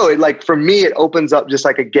 I don't know, it like, for me, it opens up just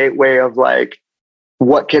like a gateway of like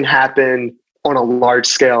what can happen on a large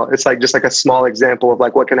scale. It's like just like a small example of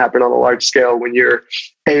like what can happen on a large scale when you're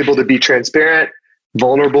able to be transparent,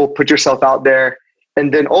 vulnerable, put yourself out there,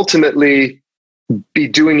 and then ultimately be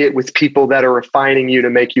doing it with people that are refining you to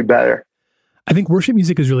make you better. I think worship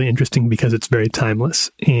music is really interesting because it's very timeless.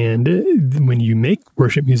 And when you make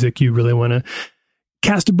worship music, you really want to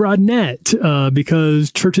cast a broad net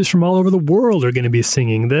because churches from all over the world are going to be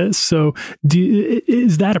singing this. So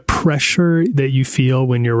is that a pressure that you feel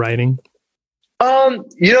when you're writing?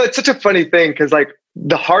 You know, it's such a funny thing because like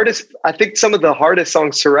I think some of the hardest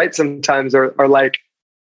songs to write sometimes are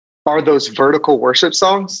those vertical worship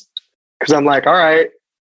songs. Because I'm like, all right,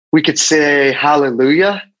 we could say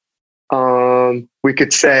hallelujah. We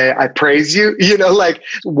could say, I praise you. You know, like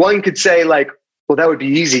one could say like, well, that would be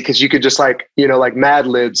easy because you could just like, you know, like Mad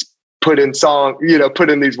Libs, put in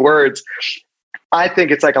these words. I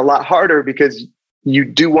think it's like a lot harder because you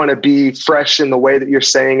do want to be fresh in the way that you're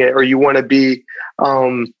saying it, or you want to be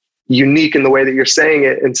unique in the way that you're saying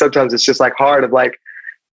it. And sometimes it's just like hard of like,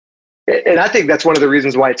 and I think that's one of the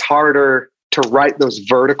reasons why it's harder to write those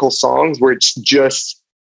vertical songs where it's just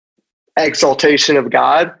exaltation of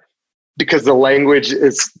God, because the language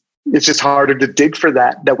it's just harder to dig for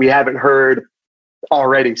that we haven't heard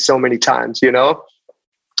already so many times, you know?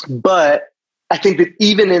 But I think that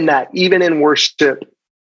even in worship,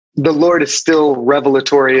 the Lord is still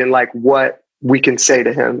revelatory in like what we can say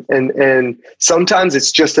to him. And sometimes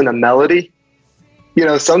it's just in a melody, you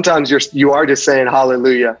know, sometimes you are just saying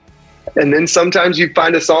hallelujah. And then sometimes you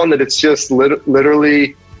find a song that it's just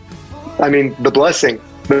literally, I mean, the blessing,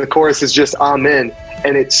 the chorus is just amen.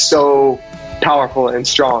 And it's so powerful and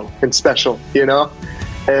strong and special, you know?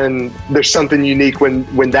 And there's something unique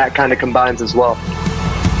when that kind of combines as well.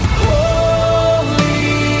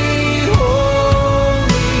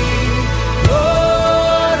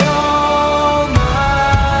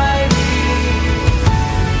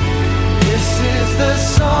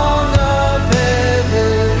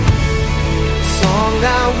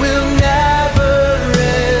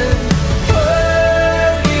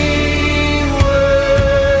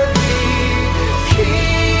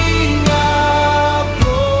 King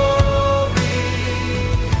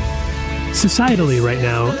societally right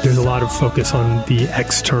now, there's a lot of focus on the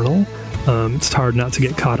external. It's hard not to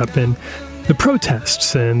get caught up in the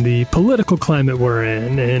protests and the political climate we're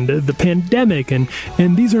in and the pandemic. And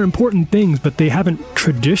these are important things, but they haven't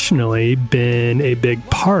traditionally been a big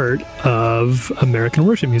part of American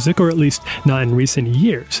worship music, or at least not in recent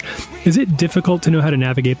years. Is it difficult to know how to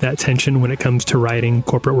navigate that tension when it comes to writing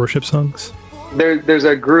corporate worship songs? There's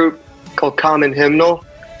a group called Common Hymnal.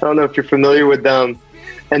 I don't know if you're familiar with them.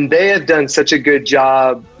 And they have done such a good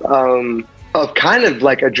job of kind of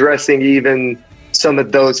like addressing even some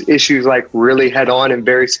of those issues like really head on and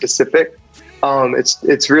very specific.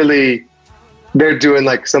 It's really, they're doing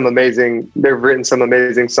like they've written some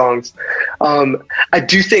amazing songs. I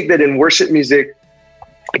do think that in worship music,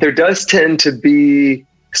 there does tend to be,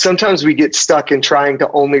 sometimes we get stuck in trying to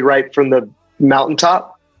only write from the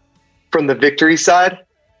mountaintop, from the victory side.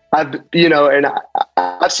 I've seen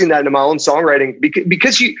that in my own songwriting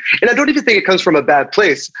because and I don't even think it comes from a bad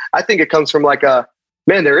place. I think it comes from like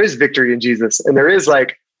man, there is victory in Jesus, and there is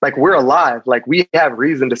like we're alive, like we have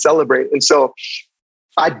reason to celebrate. And so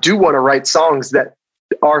I do want to write songs that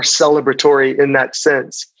are celebratory in that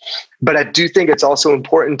sense. But I do think it's also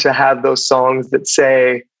important to have those songs that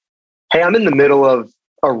say, hey, I'm in the middle of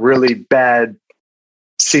a really bad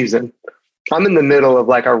season. I'm in the middle of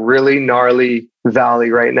like a really gnarly valley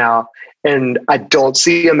right now, and I don't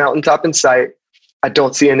see a mountaintop in sight. I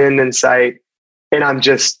don't see an end in sight, and I'm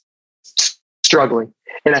just struggling.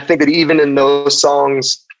 And I think that even in those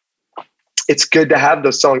songs, it's good to have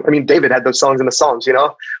those songs. I mean, David had those songs in the Psalms,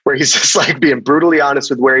 where he's just like being brutally honest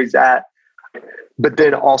with where he's at, but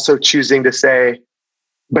then also choosing to say,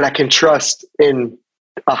 but I can trust in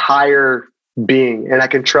a higher being, and I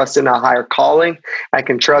can trust in a higher calling. I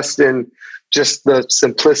can trust in just the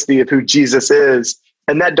simplicity of who Jesus is.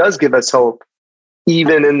 And that does give us hope,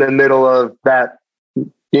 even in the middle of that,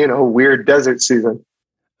 weird desert season.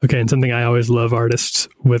 Okay, and something I always love artists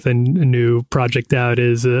with a new project out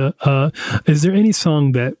is there any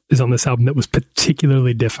song that is on this album that was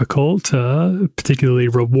particularly difficult, particularly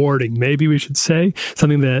rewarding, maybe we should say,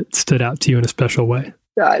 something that stood out to you in a special way?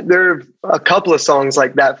 There are a couple of songs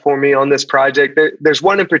like that for me on this project. There's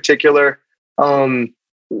one in particular.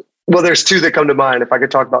 Well, there's two that come to mind, if I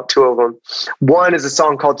could talk about two of them. One is a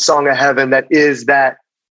song called Song of Heaven that is that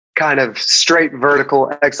kind of straight vertical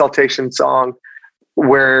exaltation song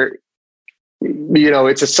where,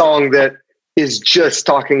 it's a song that is just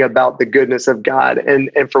talking about the goodness of God. And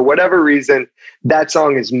for whatever reason, that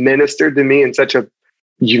song is ministered to me in such a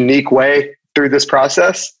unique way through this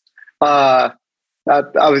process. I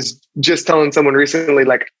was just telling someone recently,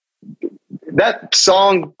 like, that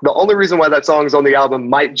song, the only reason why that song is on the album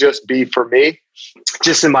might just be for me,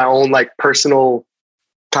 just in my own like personal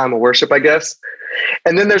time of worship, I guess.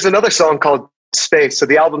 And then there's another song called Space. So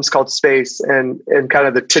the album's called Space, and kind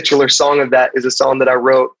of the titular song of that is a song that I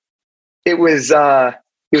wrote. It was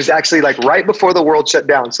actually like right before the world shut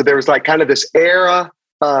down. So there was like kind of this air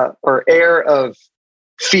of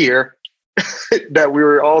fear that we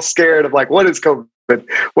were all scared of, like, what is COVID?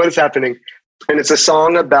 What is happening? And it's a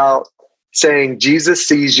song about saying Jesus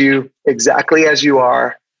sees you exactly as you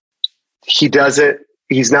are.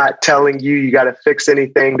 He's not telling you got to fix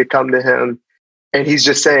anything to come to him. And he's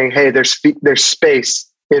just saying, hey, there's space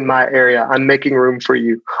in my area. I'm making room for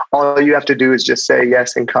you. All you have to do is just say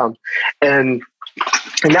yes and come. And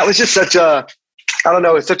that was just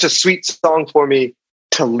it's such a sweet song for me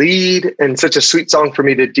to lead, and such a sweet song for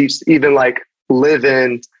me to even like live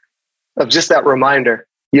in, of just that reminder.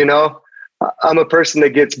 I'm a person that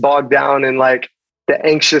gets bogged down in like the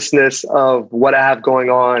anxiousness of what I have going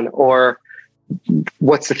on, or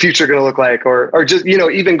what's the future going to look like, or just,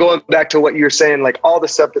 even going back to what you're saying, like all the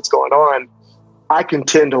stuff that's going on, I can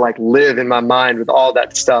tend to like live in my mind with all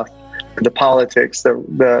that stuff, the politics,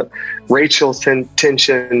 the racial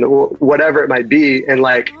tension, whatever it might be. And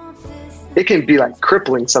like, it can be like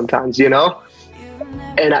crippling sometimes, and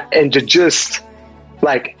to just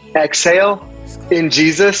like exhale in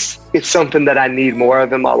Jesus, it's something that I need more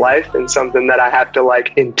of in my life, and something that I have to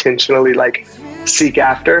like intentionally like seek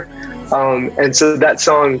after. And so that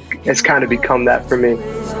song has kind of become that for me.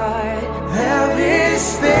 There is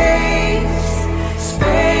space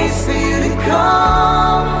for you to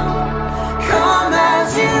come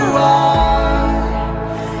as you are,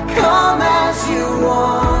 come as you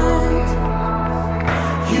want.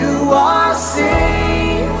 You are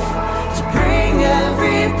safe to bring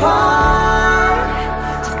every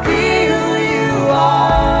part to be who you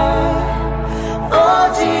are. Oh,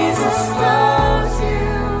 Jesus loves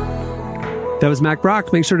you. That was Mack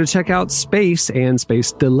Brock. Make sure to check out Space and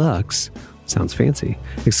Space Deluxe Sounds fancy.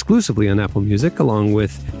 Exclusively on Apple Music, along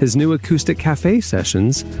with his new acoustic cafe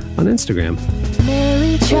sessions on Instagram.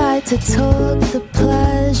 Mary tried to talk the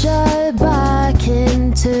pleasure back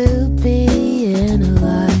into being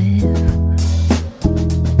alive.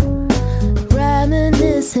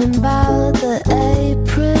 Reminiscing about the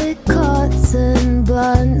apricots and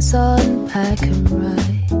blunts on Pack and Ride.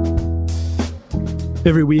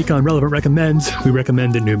 Every week on Relevant Recommends, we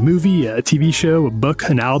recommend a new movie, a TV show, a book,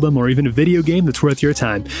 an album, or even a video game that's worth your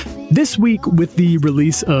time. This week, with the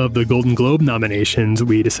release of the Golden Globe nominations,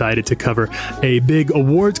 we decided to cover a big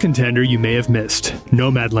awards contender you may have missed,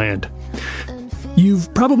 Nomadland.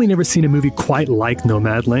 You've probably never seen a movie quite like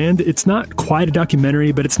Nomadland. It's not quite a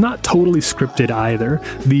documentary, but it's not totally scripted either.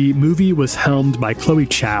 The movie was helmed by Chloe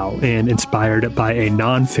Chow and inspired by a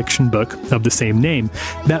non-fiction book of the same name.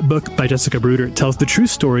 That book, by Jessica Bruder, tells the true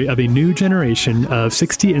story of a new generation of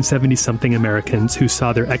 60 and 70-something Americans who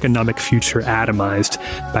saw their economic future atomized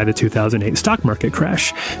by the 2008 stock market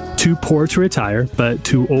crash. Too poor to retire, but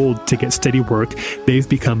too old to get steady work, they've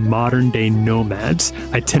become modern-day nomads,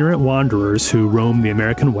 itinerant wanderers who roam the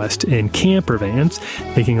American West in camper vans,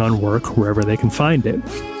 taking on work wherever they can find it.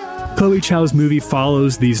 Chloe Chow's movie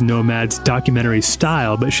follows these nomads' documentary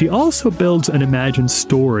style, but she also builds an imagined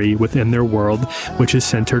story within their world, which is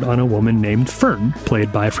centered on a woman named Fern,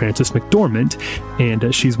 played by Frances McDormand,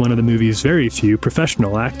 and she's one of the movie's very few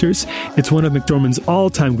professional actors. It's one of McDormand's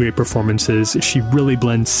all-time great performances. She really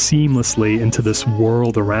blends seamlessly into this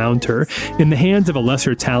world around her. In the hands of a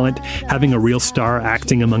lesser talent, having a real star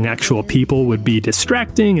acting among actual people would be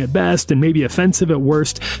distracting at best and maybe offensive at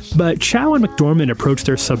worst, but Chow and McDormand approach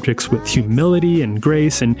their subjects with humility and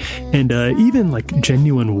grace and even like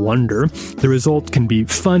genuine wonder. The result can be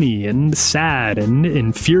funny and sad and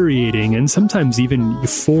infuriating and sometimes even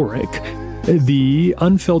euphoric. The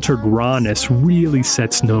unfiltered rawness really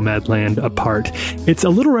sets Nomadland apart. It's a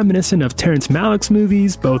little reminiscent of Terrence Malick's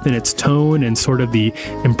movies, both in its tone and sort of the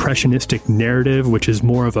impressionistic narrative, which is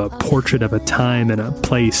more of a portrait of a time and a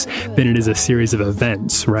place than it is a series of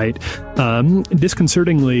events, right?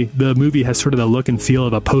 Disconcertingly, the movie has sort of the look and feel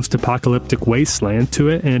of a post-apocalyptic wasteland to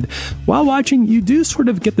it, and while watching, you do sort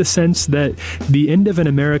of get the sense that the end of an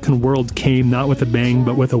American world came not with a bang,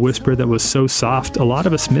 but with a whisper that was so soft, a lot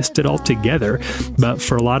of us missed it altogether. But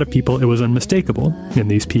for a lot of people, it was unmistakable, and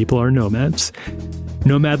these people are nomads.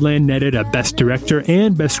 Nomadland netted a Best Director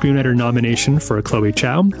and Best Screenwriter nomination for Chloe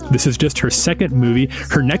Chow. This is just her second movie.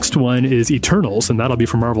 Her next one is Eternals, and that'll be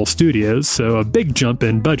from Marvel Studios, so a big jump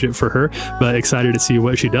in budget for her, but excited to see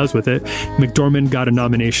what she does with it. McDormand got a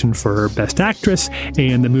nomination for Best Actress,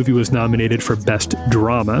 and the movie was nominated for Best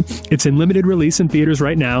Drama. It's in limited release in theaters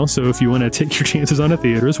right now, so if you want to take your chances on a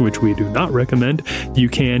theaters, which we do not recommend, you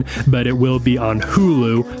can, but it will be on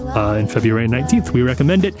Hulu on February 19th. We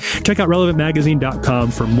recommend it. Check out relevantmagazine.com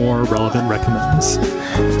for more relevant recommends.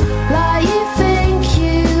 Like you think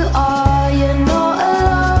you are, you're not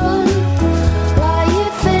alone. Like you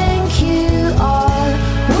think you are,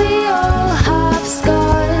 we all have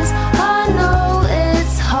scars. I know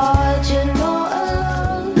it's hard, you're not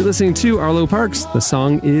alone. You're listening to Arlo Parks. The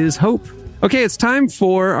song is Hope. Okay, it's time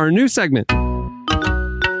for our new segment.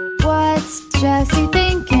 What's Jesse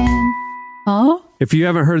thinking? Huh? If you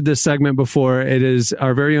haven't heard this segment before, it is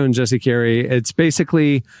our very own Jesse Carey. It's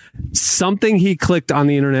basically something he clicked on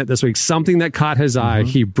the internet this week, something that caught his eye.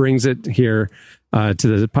 He brings it here to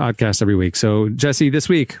the podcast every week. So, Jesse, this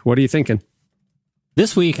week, what are you thinking?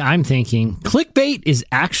 This week, I'm thinking clickbait is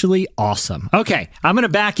actually awesome. Okay, I'm going to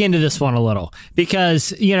back into this one a little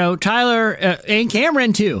because, you know, Tyler and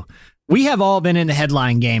Cameron, too. We have all been in the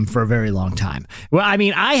headline game for a very long time. Well, I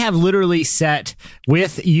mean, I have literally sat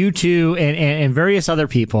with you two and various other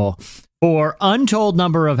people for untold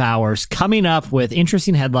number of hours coming up with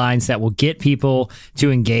interesting headlines that will get people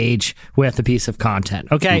to engage with a piece of content.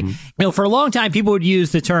 Okay. You know, for a long time, people would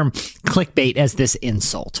use the term clickbait as this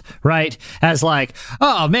insult, right? As like,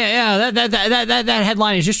 oh man, yeah, that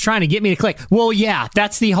headline is just trying to get me to click. Well, yeah,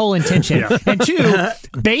 that's the whole intention. And two,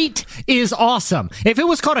 bait is awesome. If it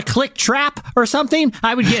was called a click trap or something,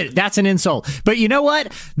 I would get it. That's an insult. But you know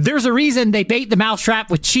what? There's a reason they bait the mouse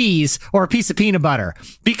trap with cheese or a piece of peanut butter,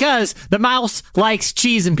 because the mouse likes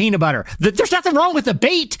cheese and peanut butter. There's nothing wrong with the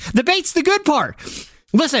bait. The bait's the good part.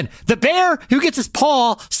 Listen, the bear who gets his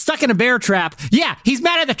paw stuck in a bear trap, yeah, he's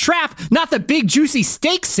mad at the trap, not the big juicy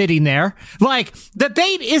steak sitting there. Like, the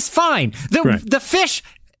bait is fine. The fish,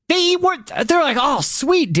 they're like, oh,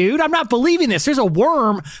 sweet, dude, I'm not believing this. There's a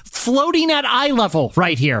worm floating at eye level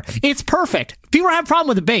right here. It's perfect. People don't have a problem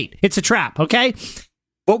with the bait. It's a trap, okay?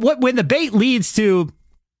 But when the bait leads to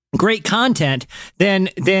great content, then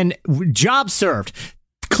job served.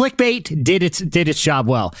 clickbait did its job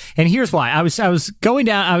well. And here's why. I was going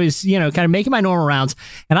down, I was, kind of making my normal rounds,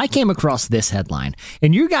 and I came across this headline.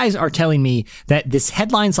 And you guys are telling me that this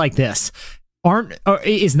headlines like this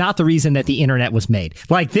is not the reason that the internet was made.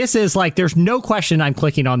 Like, this is like, there's no question I'm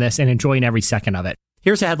clicking on this and enjoying every second of it.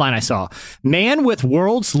 Here's a headline I saw. Man with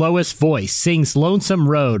world's lowest voice sings Lonesome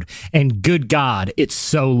Road, and good God, it's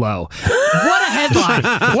so low. What a headline.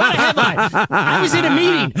 What a headline. I was in a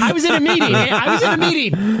meeting. And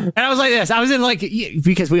I was like this. I was in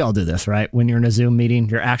because we all do this, right? When you're in a Zoom meeting,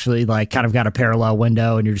 you're actually like kind of got a parallel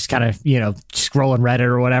window and you're just kind of, scrolling Reddit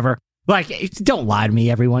or whatever. Like, don't lie to me,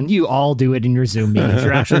 everyone. You all do it in your Zoom meetings.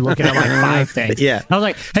 You're actually looking at like 5 things. Yeah. I was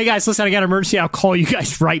like, hey guys, listen, I got an emergency. I'll call you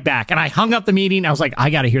guys right back. And I hung up the meeting. I was like, I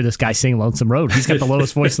got to hear this guy sing Lonesome Road. He's got the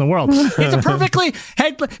lowest voice in the world. It's a perfectly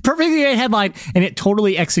great headline, and it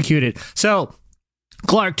totally executed. So,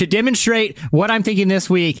 Clark, to demonstrate what I'm thinking this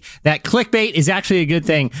week, that clickbait is actually a good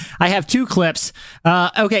thing, I have 2 clips.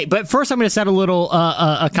 Okay, but first I'm going to set a little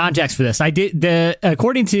context for this. I did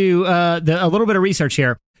according to a little bit of research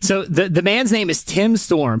here. So the man's name is Tim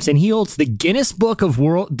Storms, and he holds the Guinness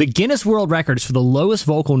World Records for the lowest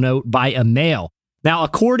vocal note by a male. Now,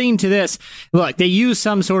 according to this, look, they use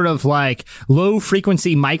some sort of like low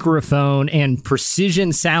frequency microphone and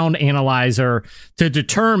precision sound analyzer to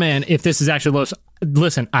determine if this is actually low.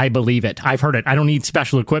 Listen, I believe it. I've heard it. I don't need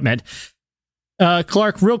special equipment.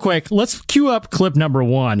 Clark, real quick, let's cue up clip number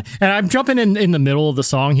 1. And I'm jumping in the middle of the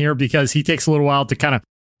song here because he takes a little while to kind of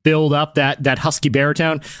build up that husky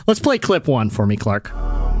baritone. Let's play clip 1 for me, Clark.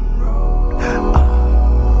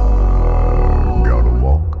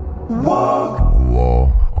 Walk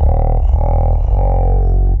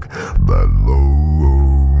that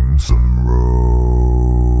lonesome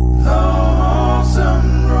road.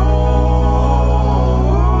 Lonesome road.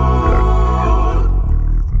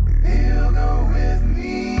 He'll go with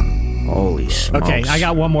me. Holy smokes. Okay, I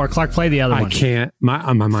got one more. Clark, play the other one. I can't.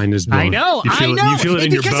 My mind is blown. I know. You feel it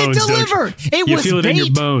in your bones. Because it delivered. You feel it in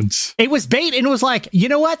your bones. It was bait, and it was like, you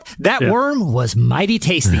know what? That worm was mighty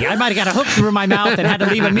tasty. I might have got a hook through my mouth and had to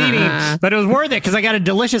leave a meeting, but it was worth it because I got a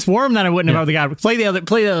delicious worm that I wouldn't have got. Play the other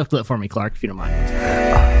clip for me, Clark, if you don't mind.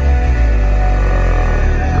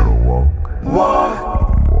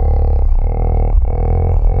 Walk.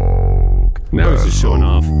 Now he's just showing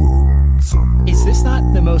off. Is this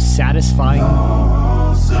not the most satisfying?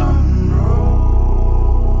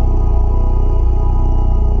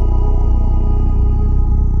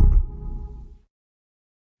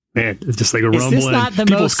 Man, it's just like a rumbling.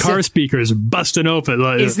 People's car speakers busting open.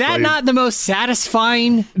 Is that not the most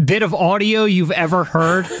satisfying bit of audio you've ever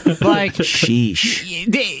heard? Like, sheesh.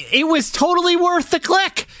 It was totally worth the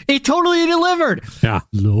click. It totally delivered. Yeah.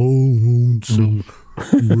 Lonesome.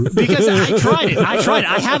 Because I tried it.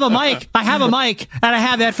 I have a mic, and I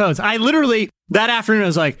have headphones. I literally, that afternoon, I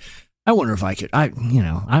was like, I wonder if I could, I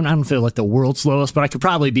don't feel like the world's slowest, but I could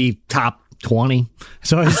probably be top 20.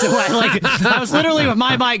 So I was literally with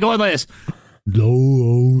my mic going like this.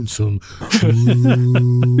 Lonesome.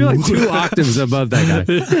 You're like 2 octaves above that guy.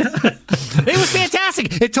 It was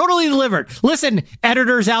fantastic. It totally delivered. Listen,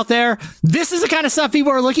 editors out there, this is the kind of stuff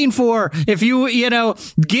people are looking for. If you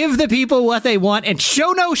give the people what they want and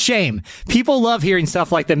show no shame. People love hearing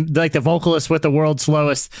stuff like the vocalist with the world's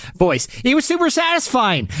slowest voice. It was super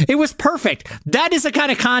satisfying. It was perfect. That is the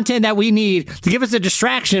kind of content that we need to give us a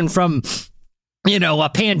distraction from,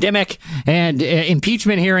 a pandemic and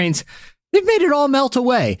impeachment hearings. They've made it all melt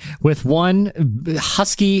away with one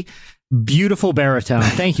husky, beautiful baritone.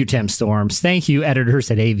 Thank you, Tim Storms. Thank you, editors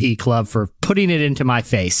at AV Club, for putting it into my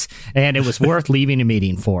face. And it was worth leaving a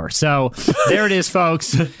meeting for. So there it is,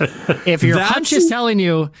 folks. If your hunch is telling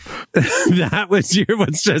you... That was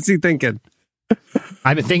what's Jesse thinking?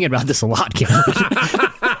 I've been thinking about this a lot, Cameron.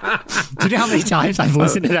 Do you know how many times I've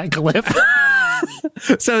listened to that clip?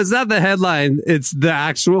 So it's not the headline, it's the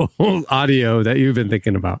actual audio that you've been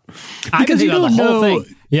thinking about. Because you don't know the whole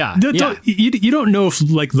thing. Yeah. You don't know if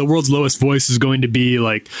like the world's lowest voice is going to be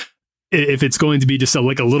like, if it's going to be just a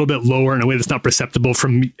little bit lower in a way that's not perceptible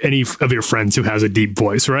from any of your friends who has a deep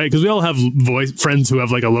voice, right? Because we all have friends who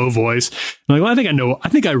have like a low voice. I'm like, well, I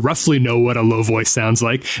think I roughly know what a low voice sounds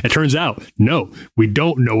like. It turns out, no, we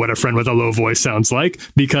don't know what a friend with a low voice sounds like,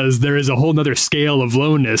 because there is a whole nother scale of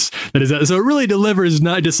lowness that is that. So it really delivers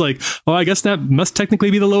not just like, oh, I guess that must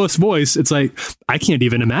technically be the lowest voice. It's like, I can't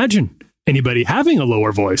even imagine anybody having a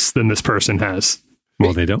lower voice than this person has.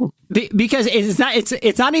 Well, they don't. Because it's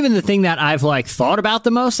not even the thing that I've like thought about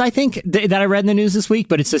the most, I think, that I read in the news this week,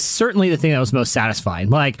 but it's certainly the thing that was most satisfying.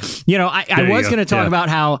 Like, I was going to talk about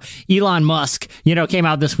how Elon Musk, came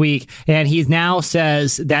out this week and he now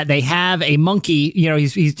says that they have a monkey,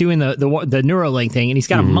 he's doing the Neuralink thing, and he's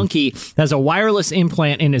got a monkey that has a wireless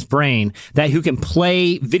implant in his brain who can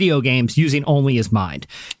play video games using only his mind.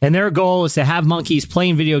 And their goal is to have monkeys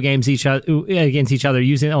playing video games against each other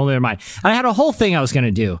using only their mind. And I had a whole thing I was going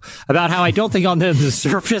to do about how I don't think on the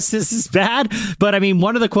surface this is bad, but I mean,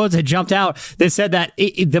 one of the quotes that jumped out that said that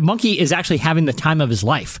the monkey is actually having the time of his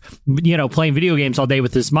life, playing video games all day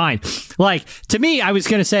with his mind. Like, to me, I was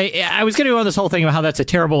going to go on this whole thing about how that's a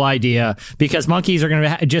terrible idea because monkeys are going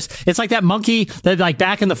to it's like that monkey that like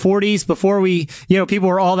back in the 40s before we, people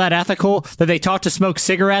were all that ethical that they taught to smoke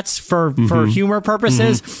cigarettes for humor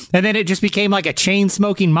purposes. And then it just became like a chain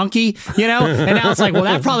smoking monkey, and now it's like, well,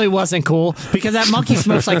 that probably wasn't cool because that monkey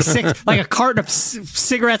smokes like a carton of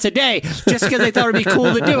cigarettes a day just because they thought it'd be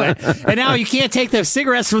cool to do it. And now you can't take the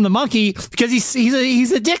cigarettes from the monkey because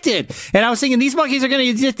he's addicted. And I was thinking these monkeys are going to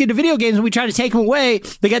get addicted to video games and we try to take them away.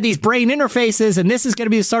 They got these brain interfaces and this is going to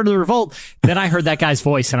be the start of the revolt. Then I heard that guy's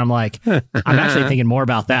voice and I'm like, I'm actually thinking more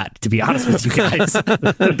about that, to be honest with you guys.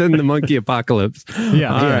 Than the monkey apocalypse.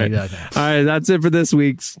 Yeah. All right. Exactly. All right. That's it for this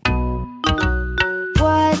week's.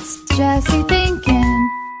 What's Jesse thinking?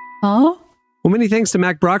 Huh? Well, many thanks to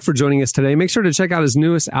Mack Brock for joining us today. Make sure to check out his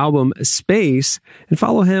newest album, Space, and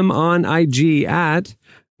follow him on IG at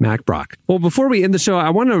Mack Brock. Well, before we end the show, I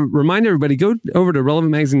want to remind everybody, go over to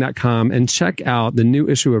relevantmagazine.com and check out the new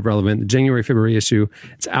issue of Relevant, the January-February issue.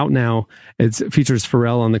 It's out now. It features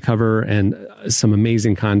Pharrell on the cover and some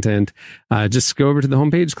amazing content. Just go over to the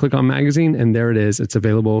homepage, click on magazine, and there it is. It's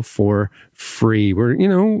available for free. We're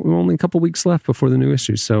only a couple weeks left before the new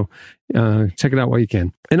issue, so check it out while you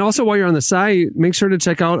can. And also, while you're on the site, make sure to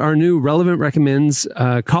check out our new Relevant Recommends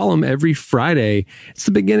column every Friday. It's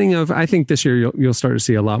the beginning of, I think this year you'll start to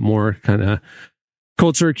see a lot more kind of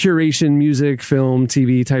culture curation, music, film,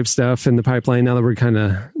 TV type stuff in the pipeline. Now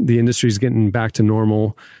that the industry's getting back to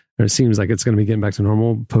normal, or it seems like it's going to be getting back to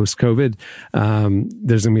normal post-COVID.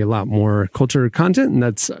 There's going to be a lot more culture content, and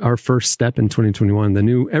that's our first step in 2021. The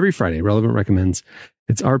new every Friday Relevant Recommends.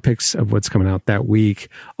 It's our picks of what's coming out that week.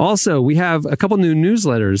 Also, we have a couple new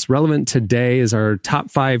newsletters. Relevant Today is our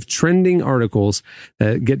top 5 trending articles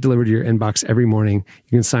that get delivered to your inbox every morning.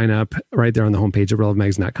 You can sign up right there on the homepage at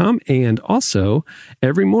relevantmagazine.com. And also,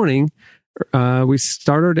 every morning, we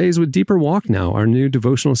start our days with Deeper Walk now, our new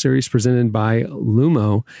devotional series presented by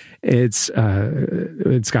Lumo. It's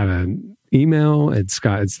got an email. It's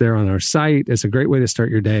there on our site. It's a great way to start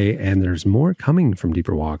your day. And there's more coming from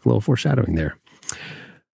Deeper Walk. A little foreshadowing there.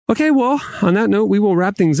 Okay, well, on that note, we will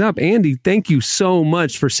wrap things up. Andy, thank you so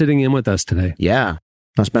much for sitting in with us today. Yeah,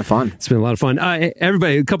 that's been fun. It's been a lot of fun.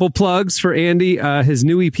 Everybody, a couple plugs for Andy. His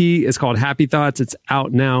new EP is called Happy Thoughts. It's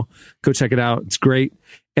out now. Go check it out. It's great.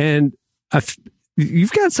 And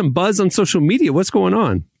you've got some buzz on social media. What's going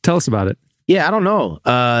on? Tell us about it. Yeah, I don't know.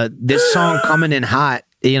 This song coming in hot,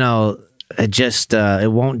 it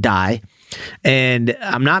won't die. And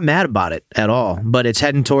I'm not mad about it at all, but it's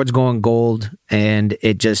heading towards going gold. And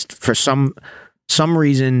it just, for some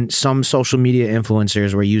reason, some social media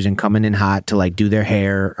influencers were using coming in hot to like do their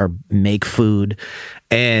hair or make food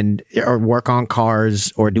or work on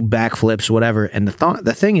cars or do backflips, whatever. And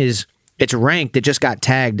the thing is, it's ranked. It just got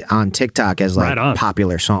tagged on TikTok as like a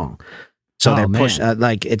popular song. So they're pushing,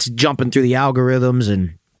 it's jumping through the algorithms.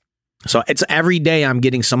 And so it's every day I'm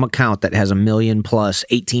getting some account that has 1 million plus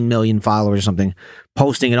 18 million followers or something,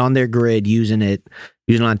 posting it on their grid, using it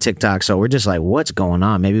on TikTok. So we're just like, what's going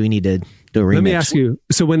on? Maybe we need to do a remix. Let me ask you.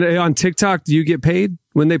 So when on TikTok, do you get paid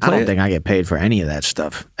when they play I don't think I get paid for any of that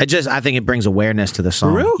stuff. I think it brings awareness to the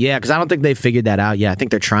song. For real? Yeah, because I don't think they figured that out yet. I think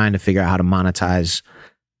they're trying to figure out how to monetize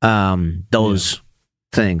those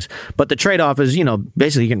things. But the trade-off is,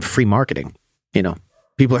 basically you're getting free marketing,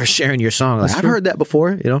 People are sharing your song. Like, I've heard that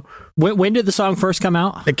before, When did the song first come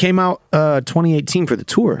out? It came out 2018 for the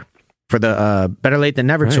tour, for the Better Late Than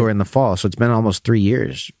Never tour in the fall. So it's been almost 3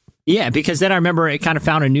 years. Yeah, because then I remember it kind of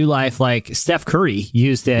found a new life. Like Steph Curry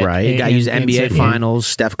used it. Right. It got used NBA Finals,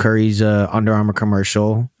 Steph Curry's Under Armour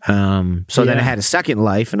commercial. Then it had a second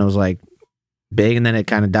life and it was like big, and then it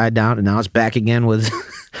kind of died down, and now it's back again with...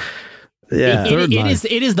 Yeah,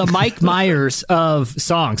 it is the Mike Myers of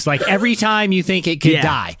songs. Like every time you think it could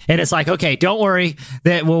die, and it's like, okay, don't worry,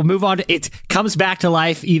 that we'll move on. It comes back to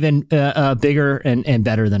life even bigger and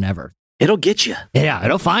better than ever. it'll get you. Yeah,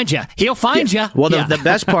 it'll find you. He'll find you. Well, the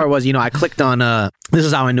best part was, I clicked on, this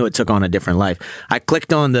is how I knew it took on a different life. I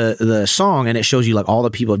clicked on the song and it shows you like all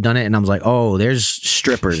the people have done it. And I was like, oh, there's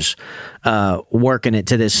strippers working it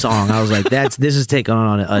to this song. I was like, this is taking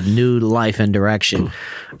on a new life and direction.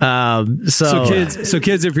 So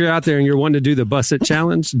kids, if you're out there and you're wanting to do the Bust It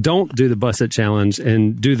Challenge, don't do the Bust It Challenge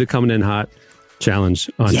and do the Coming In Hot Challenge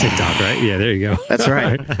on TikTok, right? Yeah, there you go. That's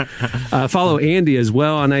right. Follow Andy as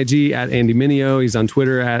well on IG at Andy Mineo. He's on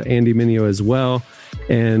Twitter at Andy Mineo as well.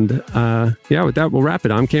 And with that, we'll wrap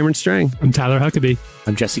it. I'm Cameron Strang. I'm Tyler Huckabee.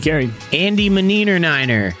 I'm Jesse Carey. Andy Maniner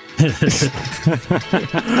Niner.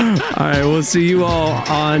 All right, we'll see you all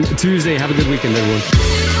on Tuesday. Have a good weekend, everyone.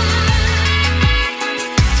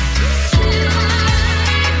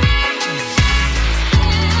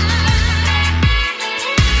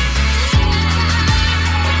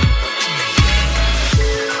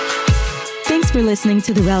 Thanks for listening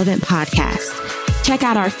to the Relevant Podcast. Check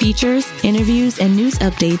out our features, interviews, and news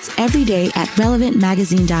updates every day at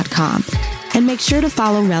relevantmagazine.com. And make sure to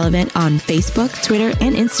follow Relevant on Facebook, Twitter,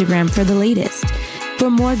 and Instagram for the latest. For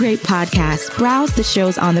more great podcasts, browse the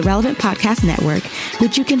shows on the Relevant Podcast Network,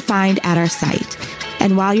 which you can find at our site.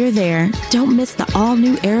 And while you're there, don't miss the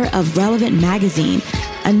all-new era of Relevant Magazine.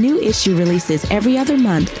 A new issue releases every other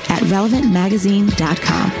month at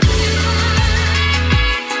relevantmagazine.com.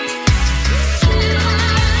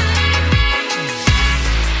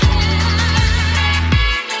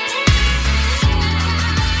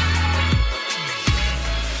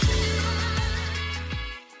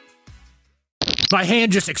 My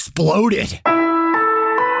hand just exploded.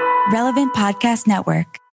 Relevant Podcast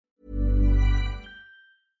Network.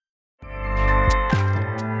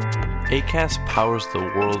 Acast powers the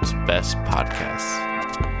world's best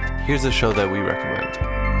podcasts. Here's a show that we recommend.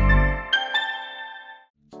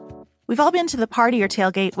 We've all been to the party or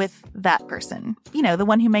tailgate with that person. The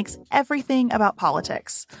one who makes everything about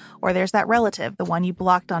politics. Or there's that relative, the one you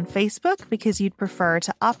blocked on Facebook because you'd prefer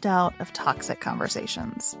to opt out of toxic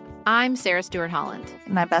conversations. I'm Sarah Stewart Holland.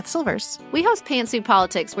 And I'm Beth Silvers. We host Pantsuit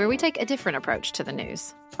Politics, where we take a different approach to the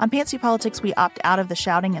news. On Pantsuit Politics, we opt out of the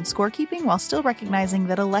shouting and scorekeeping while still recognizing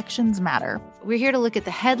that elections matter. We're here to look at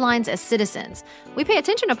the headlines as citizens. We pay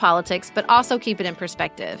attention to politics, but also keep it in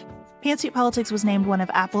perspective. Pantsuit Politics was named one of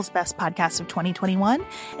Apple's best podcasts of 2021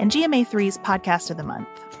 and GMA3's podcast of the month.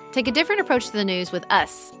 Take a different approach to the news with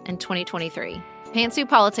us in 2023. Pantsuit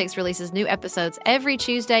Politics releases new episodes every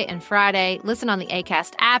Tuesday and Friday. Listen on the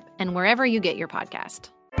Acast app and wherever you get your podcast.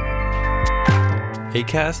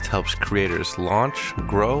 Acast helps creators launch,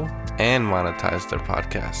 grow, and monetize their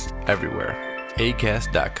podcasts everywhere.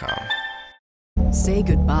 Acast.com. Say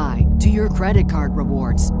goodbye to your credit card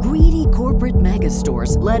rewards. Greedy corporate mega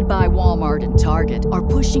stores, led by Walmart and Target, are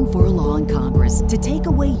pushing for a law in Congress to take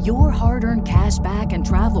away your hard-earned cash back and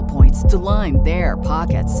travel points to line their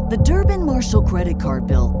pockets. The Durbin-Marshall credit card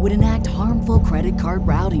bill would enact harmful credit card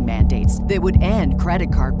routing mandates that would end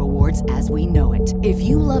credit card rewards as we know it. If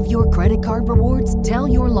you love your credit card rewards, tell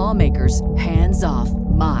your lawmakers, hands off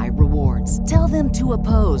my rewards. Tell them to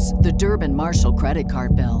oppose the Durbin-Marshall credit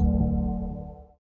card bill.